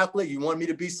some Catholic, you want me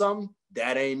to be something,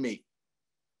 that ain't me.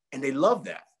 And they love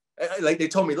that. Like they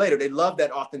told me later, they love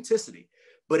that authenticity.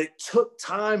 But it took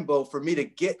time, Bo, for me to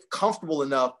get comfortable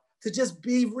enough to just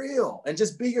be real and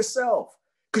just be yourself.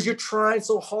 Because you're trying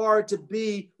so hard to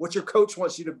be what your coach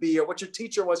wants you to be, or what your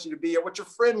teacher wants you to be, or what your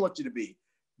friend wants you to be.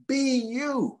 Be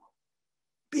you.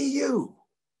 Be you.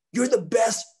 You're the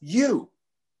best you.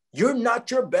 You're not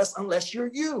your best unless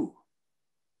you're you.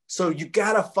 So you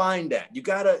gotta find that. You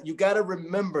gotta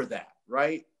remember that,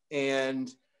 right?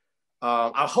 And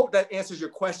I hope that answers your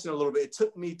question a little bit. It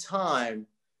took me time,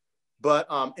 but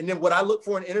and then what I look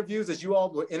for in interviews, as you all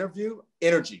will interview,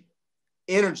 energy.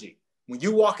 When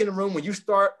you walk in the room, when you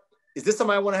start, is this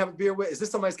somebody I want to have a beer with? Is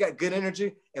this somebody that's got good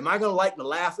energy? Am I gonna like to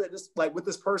laugh at this, like with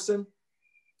this person?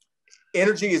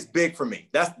 Energy is big for me.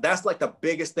 That's like the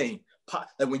biggest thing.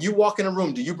 Like when you walk in a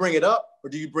room, do you bring it up or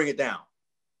do you bring it down?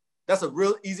 That's a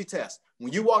real easy test.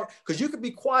 When you walk, because you could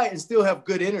be quiet and still have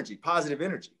good energy, positive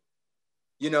energy.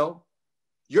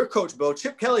 Your coach, Bo,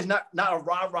 Chip Kelly's not a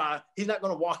rah-rah. He's not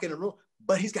going to walk in the room,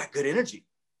 but he's got good energy.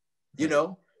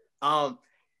 So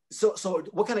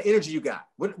what kind of energy you got?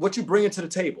 What you bringing to the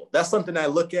table? That's something I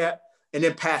look at. And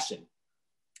then passion.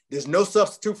 There's no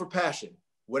substitute for passion.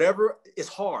 Whatever is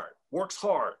hard. Work's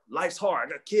hard, life's hard.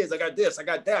 I got kids, I got this, I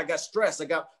got that, I got stress, I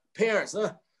got parents.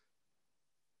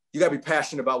 You gotta be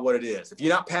passionate about what it is. If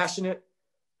you're not passionate,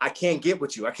 I can't get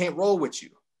with you. I can't roll with you.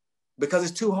 because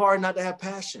it's too hard not to have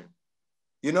passion.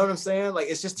 You know what I'm saying? Like,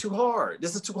 it's just too hard.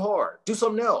 This is too hard. Do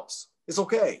something else. It's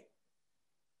okay.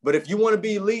 But if you want to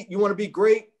be elite, you want to be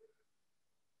great,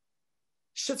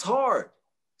 shit's hard.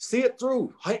 See it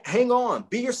through. Hang on.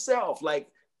 Be yourself. Like,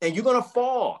 and you're going to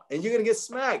fall and you're going to get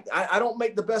smacked. I don't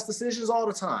make the best decisions all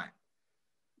the time,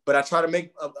 but I try to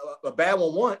make a bad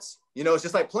one once. You know, it's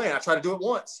just like playing. I try to do it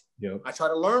once. Yep. I try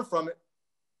to learn from it.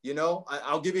 You know,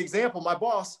 I'll give you an example. My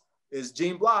boss is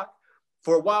Gene Block.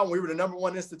 For a while, when we were the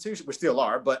 #1 institution, we still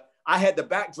are, but I had the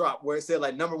backdrop where it said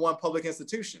like #1 public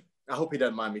institution. I hope he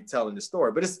doesn't mind me telling this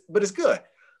story, but it's good.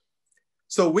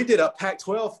 So we did a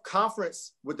Pac-12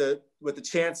 conference with the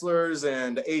chancellors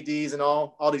and the ADs and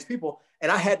all these people.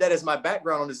 And I had that as my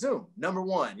background on the Zoom,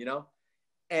 #1, you know,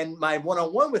 and my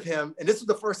one-on-one with him. And this was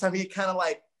the first time he kind of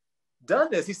like done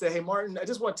this. He said, "Hey, Martin, I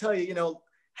just want to tell you, you know,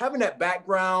 having that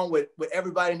background with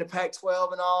everybody in the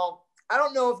Pac-12 and all, I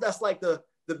don't know if that's like the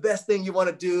best thing you want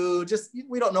to do. Just,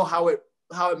 we don't know how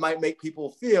it might make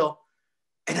people feel."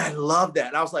 And I love that.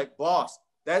 And I was like, "Boss,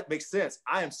 that makes sense.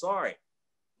 I am sorry.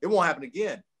 It won't happen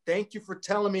again. Thank you for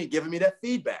telling me and giving me that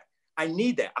feedback. I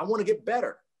need that. I want to get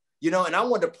better." You know, and I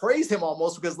wanted to praise him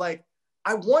almost because like,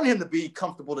 I want him to be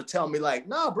comfortable to tell me like,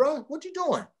 "Nah, bro, what you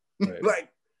doing?" Right.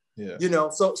 Like, yeah. You know,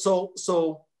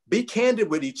 so be candid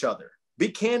with each other. Be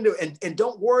candid and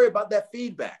don't worry about that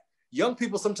feedback. Young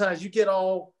people, sometimes you get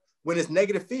all, when it's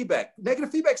negative feedback. Negative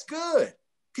feedback's good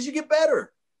because you get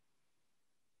better.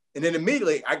 And then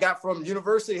immediately I got from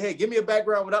university, "Hey, give me a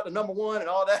background without the #1 and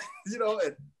all that," you know,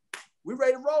 and we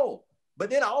ready to roll. But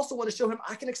then I also want to show him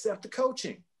I can accept the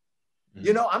coaching. Mm-hmm.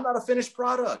 You know, I'm not a finished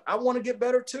product. I want to get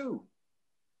better too,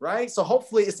 right? So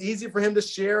hopefully it's easier for him to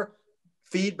share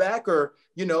feedback or,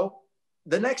 you know,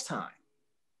 the next time.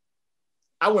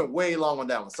 I went way long on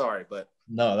that one, sorry, but.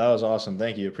 No, that was awesome.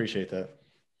 Thank you. Appreciate that.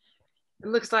 It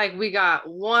looks like we got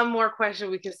one more question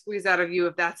we can squeeze out of you,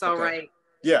 if that's all right.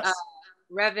 Yes.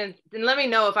 Revan, then let me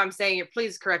know if I'm saying it.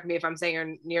 Please correct me if I'm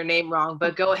saying your name wrong,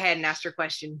 but go ahead and ask your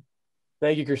question.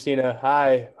 Thank you, Christina.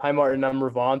 Hi, Martin. I'm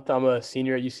Revant. I'm a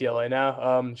senior at UCLA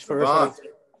now.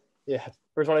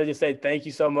 First wanted to say thank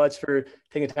you so much for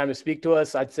taking the time to speak to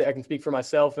us. I'd say I can speak for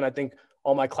myself, and I think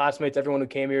all my classmates, everyone who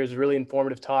came here, is a really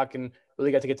informative talk and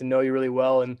really got to get to know you really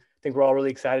well. And I think we're all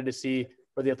really excited to see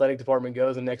where the athletic department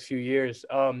goes in the next few years.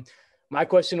 My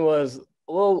question was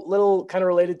a little kind of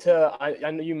related to,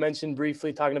 I know you mentioned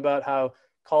briefly talking about how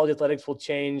college athletics will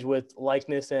change with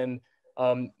likeness and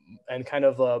kind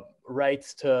of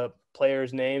rights to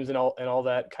players' names and all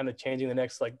that kind of changing the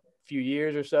next like few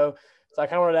years or so. So I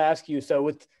kind of wanted to ask you, so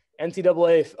with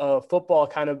NCAA football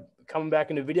kind of coming back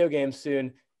into video games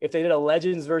soon, if they did a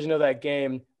Legends version of that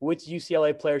game, which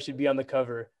UCLA player should be on the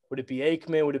cover? Would it be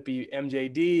Aikman? Would it be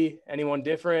MJD? Anyone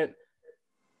different?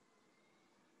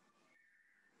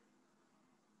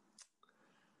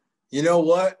 You know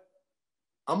what?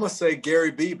 I'm going to say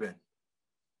Gary Beeman.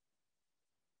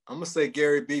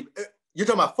 You're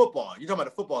talking about football. You're talking about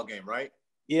the football game, right?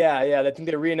 Yeah. I think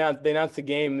they announced the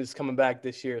game is coming back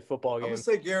this year, football game. I'm going to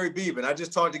say Gary Beeman. I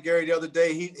just talked to Gary the other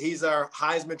day. He's our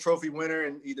Heisman Trophy winner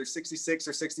in either 66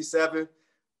 or 67.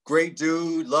 Great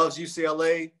dude, loves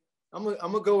UCLA. I'm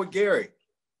gonna go with Gary.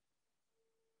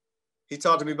 He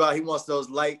talked to me about he wants those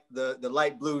light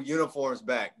blue uniforms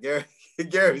back.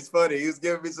 Gary's funny. He was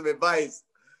giving me some advice.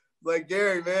 Like,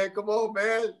 "Gary, man, come on,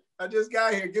 man. I just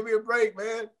got here. Give me a break,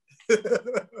 man."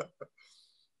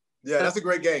 Yeah, that's a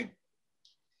great game.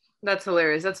 That's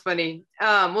hilarious. That's funny.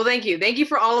 Well, thank you. Thank you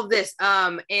for all of this.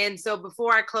 And so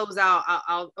before I close out,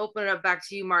 I'll open it up back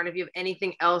to you, Martin, if you have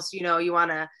anything else, you know, you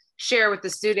want to share with the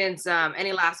students,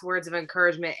 any last words of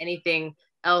encouragement, anything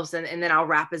else, and then I'll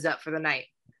wrap us up for the night.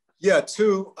 Yeah,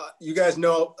 too, you guys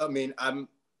know, I mean,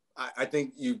 I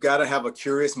think you've got to have a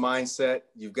curious mindset.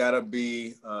 You've got to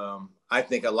be, I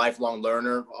think, a lifelong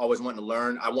learner, always wanting to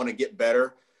learn. I want to get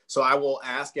better. So I will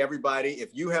ask everybody,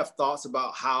 if you have thoughts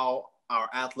about how our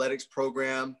athletics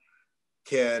program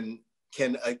can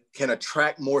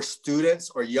attract more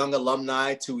students or young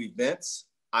alumni to events,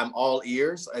 I'm all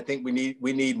ears. I think we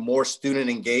need more student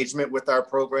engagement with our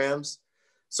programs.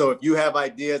 So if you have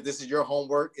ideas, this is your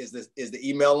homework, is to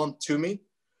email them to me.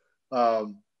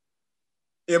 M.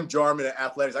 Jarmond at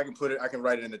Athletics. I can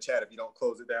write it in the chat if you don't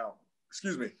close it down.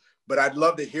 Excuse me. But I'd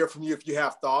love to hear from you if you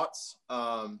have thoughts.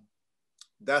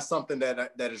 That's something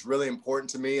that is really important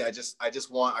to me. I just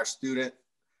want our student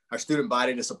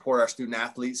body to support our student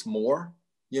athletes more,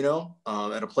 you know,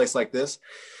 at a place like this.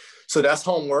 So that's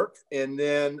homework. And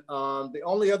then the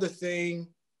only other thing,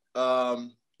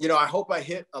 you know, I hope I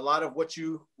hit a lot of what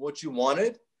you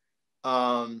wanted.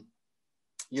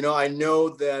 You know, I know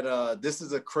that this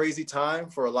is a crazy time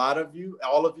for a lot of you,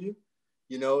 all of you.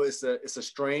 You know, it's a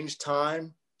strange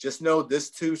time. Just know this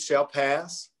too shall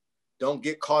pass. Don't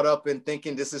get caught up in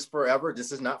thinking this is forever.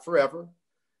 This is not forever.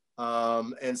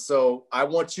 And so I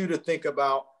want you to think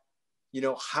about, you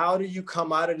know, how do you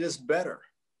come out of this better?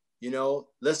 You know,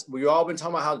 we've all been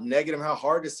talking about how negative, how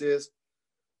hard this is.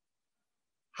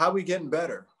 How are we getting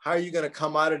better? How are you going to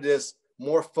come out of this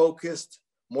more focused,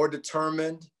 more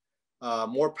determined,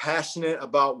 more passionate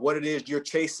about what it is you're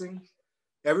chasing?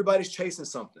 Everybody's chasing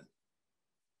something.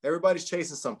 Everybody's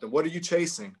chasing something. What are you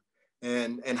chasing?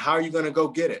 And how are you going to go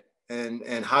get it?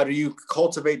 And how do you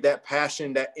cultivate that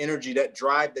passion, that energy, that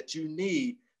drive that you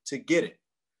need to get it?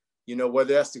 You know,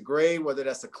 whether that's the grade, whether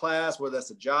that's a class, whether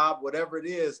that's a job, whatever it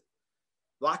is,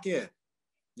 lock in.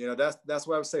 You know, that's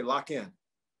what I would say, lock in.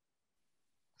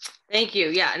 Thank you.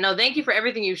 Yeah, no, thank you for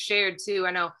everything you shared too.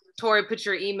 I know Tori put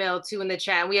your email too in the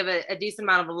chat. We have a decent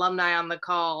amount of alumni on the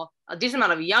call, a decent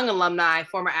amount of young alumni,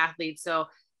 former athletes. So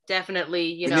definitely,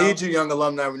 you know. We need you, young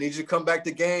alumni. We need you to come back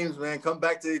to games, man. Come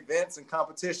back to events and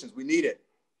competitions. We need it.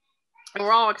 And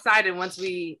we're all excited once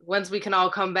we can all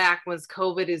come back, once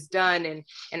COVID is done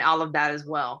and all of that as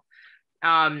well.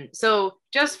 So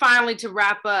just finally to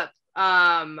wrap up,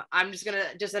 I'm just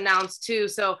gonna announce too.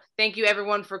 So thank you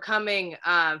everyone for coming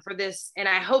for this, and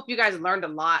I hope you guys learned a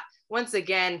lot. Once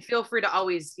again, feel free to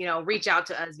always, you know, reach out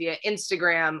to us via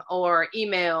Instagram or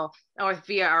email or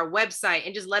via our website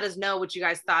and just let us know what you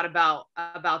guys thought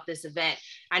about this event.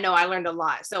 I know I learned a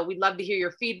lot, so we'd love to hear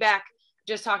your feedback.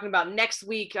 Just talking about next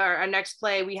week, our next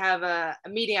play, we have a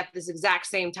meeting at this exact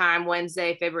same time,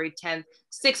 Wednesday, February 10th,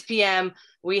 6 p.m.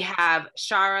 We have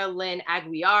Shara Lynn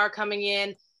Aguiar coming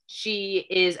in. She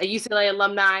is a UCLA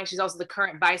alumni. She's also the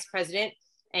current vice president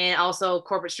and also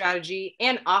corporate strategy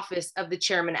and office of the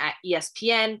chairman at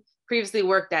ESPN. Previously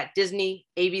worked at Disney,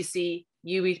 ABC,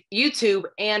 YouTube,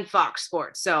 and Fox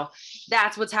Sports. So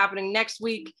that's what's happening next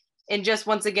week. And just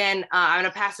once again, I'm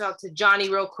going to pass it out to Johnny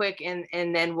real quick, and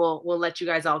then we'll let you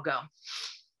guys all go.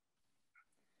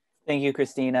 Thank you,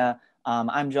 Christina.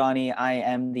 I'm Johnny. I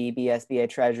am the BSBA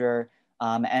treasurer,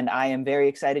 and I am very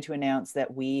excited to announce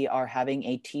that we are having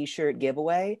a t-shirt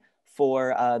giveaway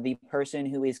for the person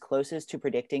who is closest to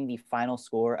predicting the final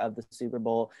score of the Super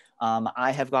Bowl.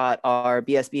 I have got our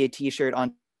BSBA t-shirt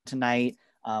on tonight.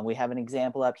 We have an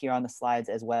example up here on the slides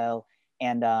as well.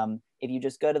 And if you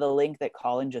just go to the link that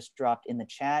Colin just dropped in the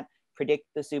chat, predict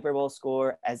the Super Bowl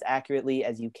score as accurately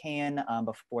as you can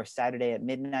before Saturday at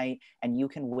midnight, and you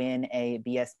can win a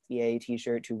BSBA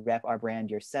t-shirt to rep our brand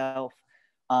yourself.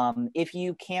 If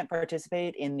you can't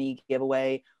participate in the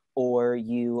giveaway, or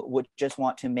you would just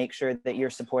want to make sure that you're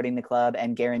supporting the club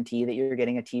and guarantee that you're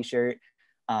getting a t-shirt,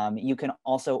 you can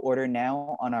also order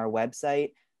now on our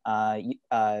website. And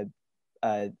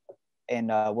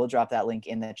we'll drop that link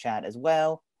in the chat as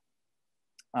well.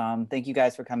 Thank you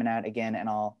guys for coming out again, and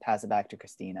I'll pass it back to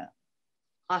Christina.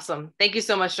 Awesome. Thank you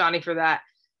so much, Johnny, for that.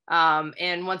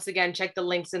 And once again, check the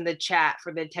links in the chat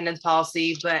for the attendance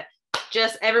policy, but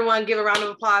just everyone give a round of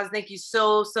applause. Thank you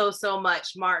so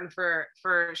much, Martin, for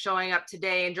showing up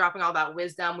today and dropping all that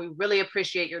wisdom. We really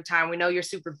appreciate your time. We know you're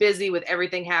super busy with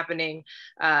everything happening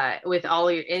with all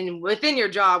within your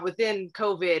job, within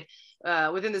COVID,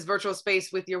 within this virtual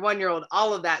space with your 1-year-old,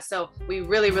 all of that. So we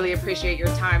really appreciate your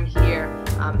time here.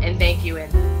 And thank you.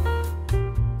 And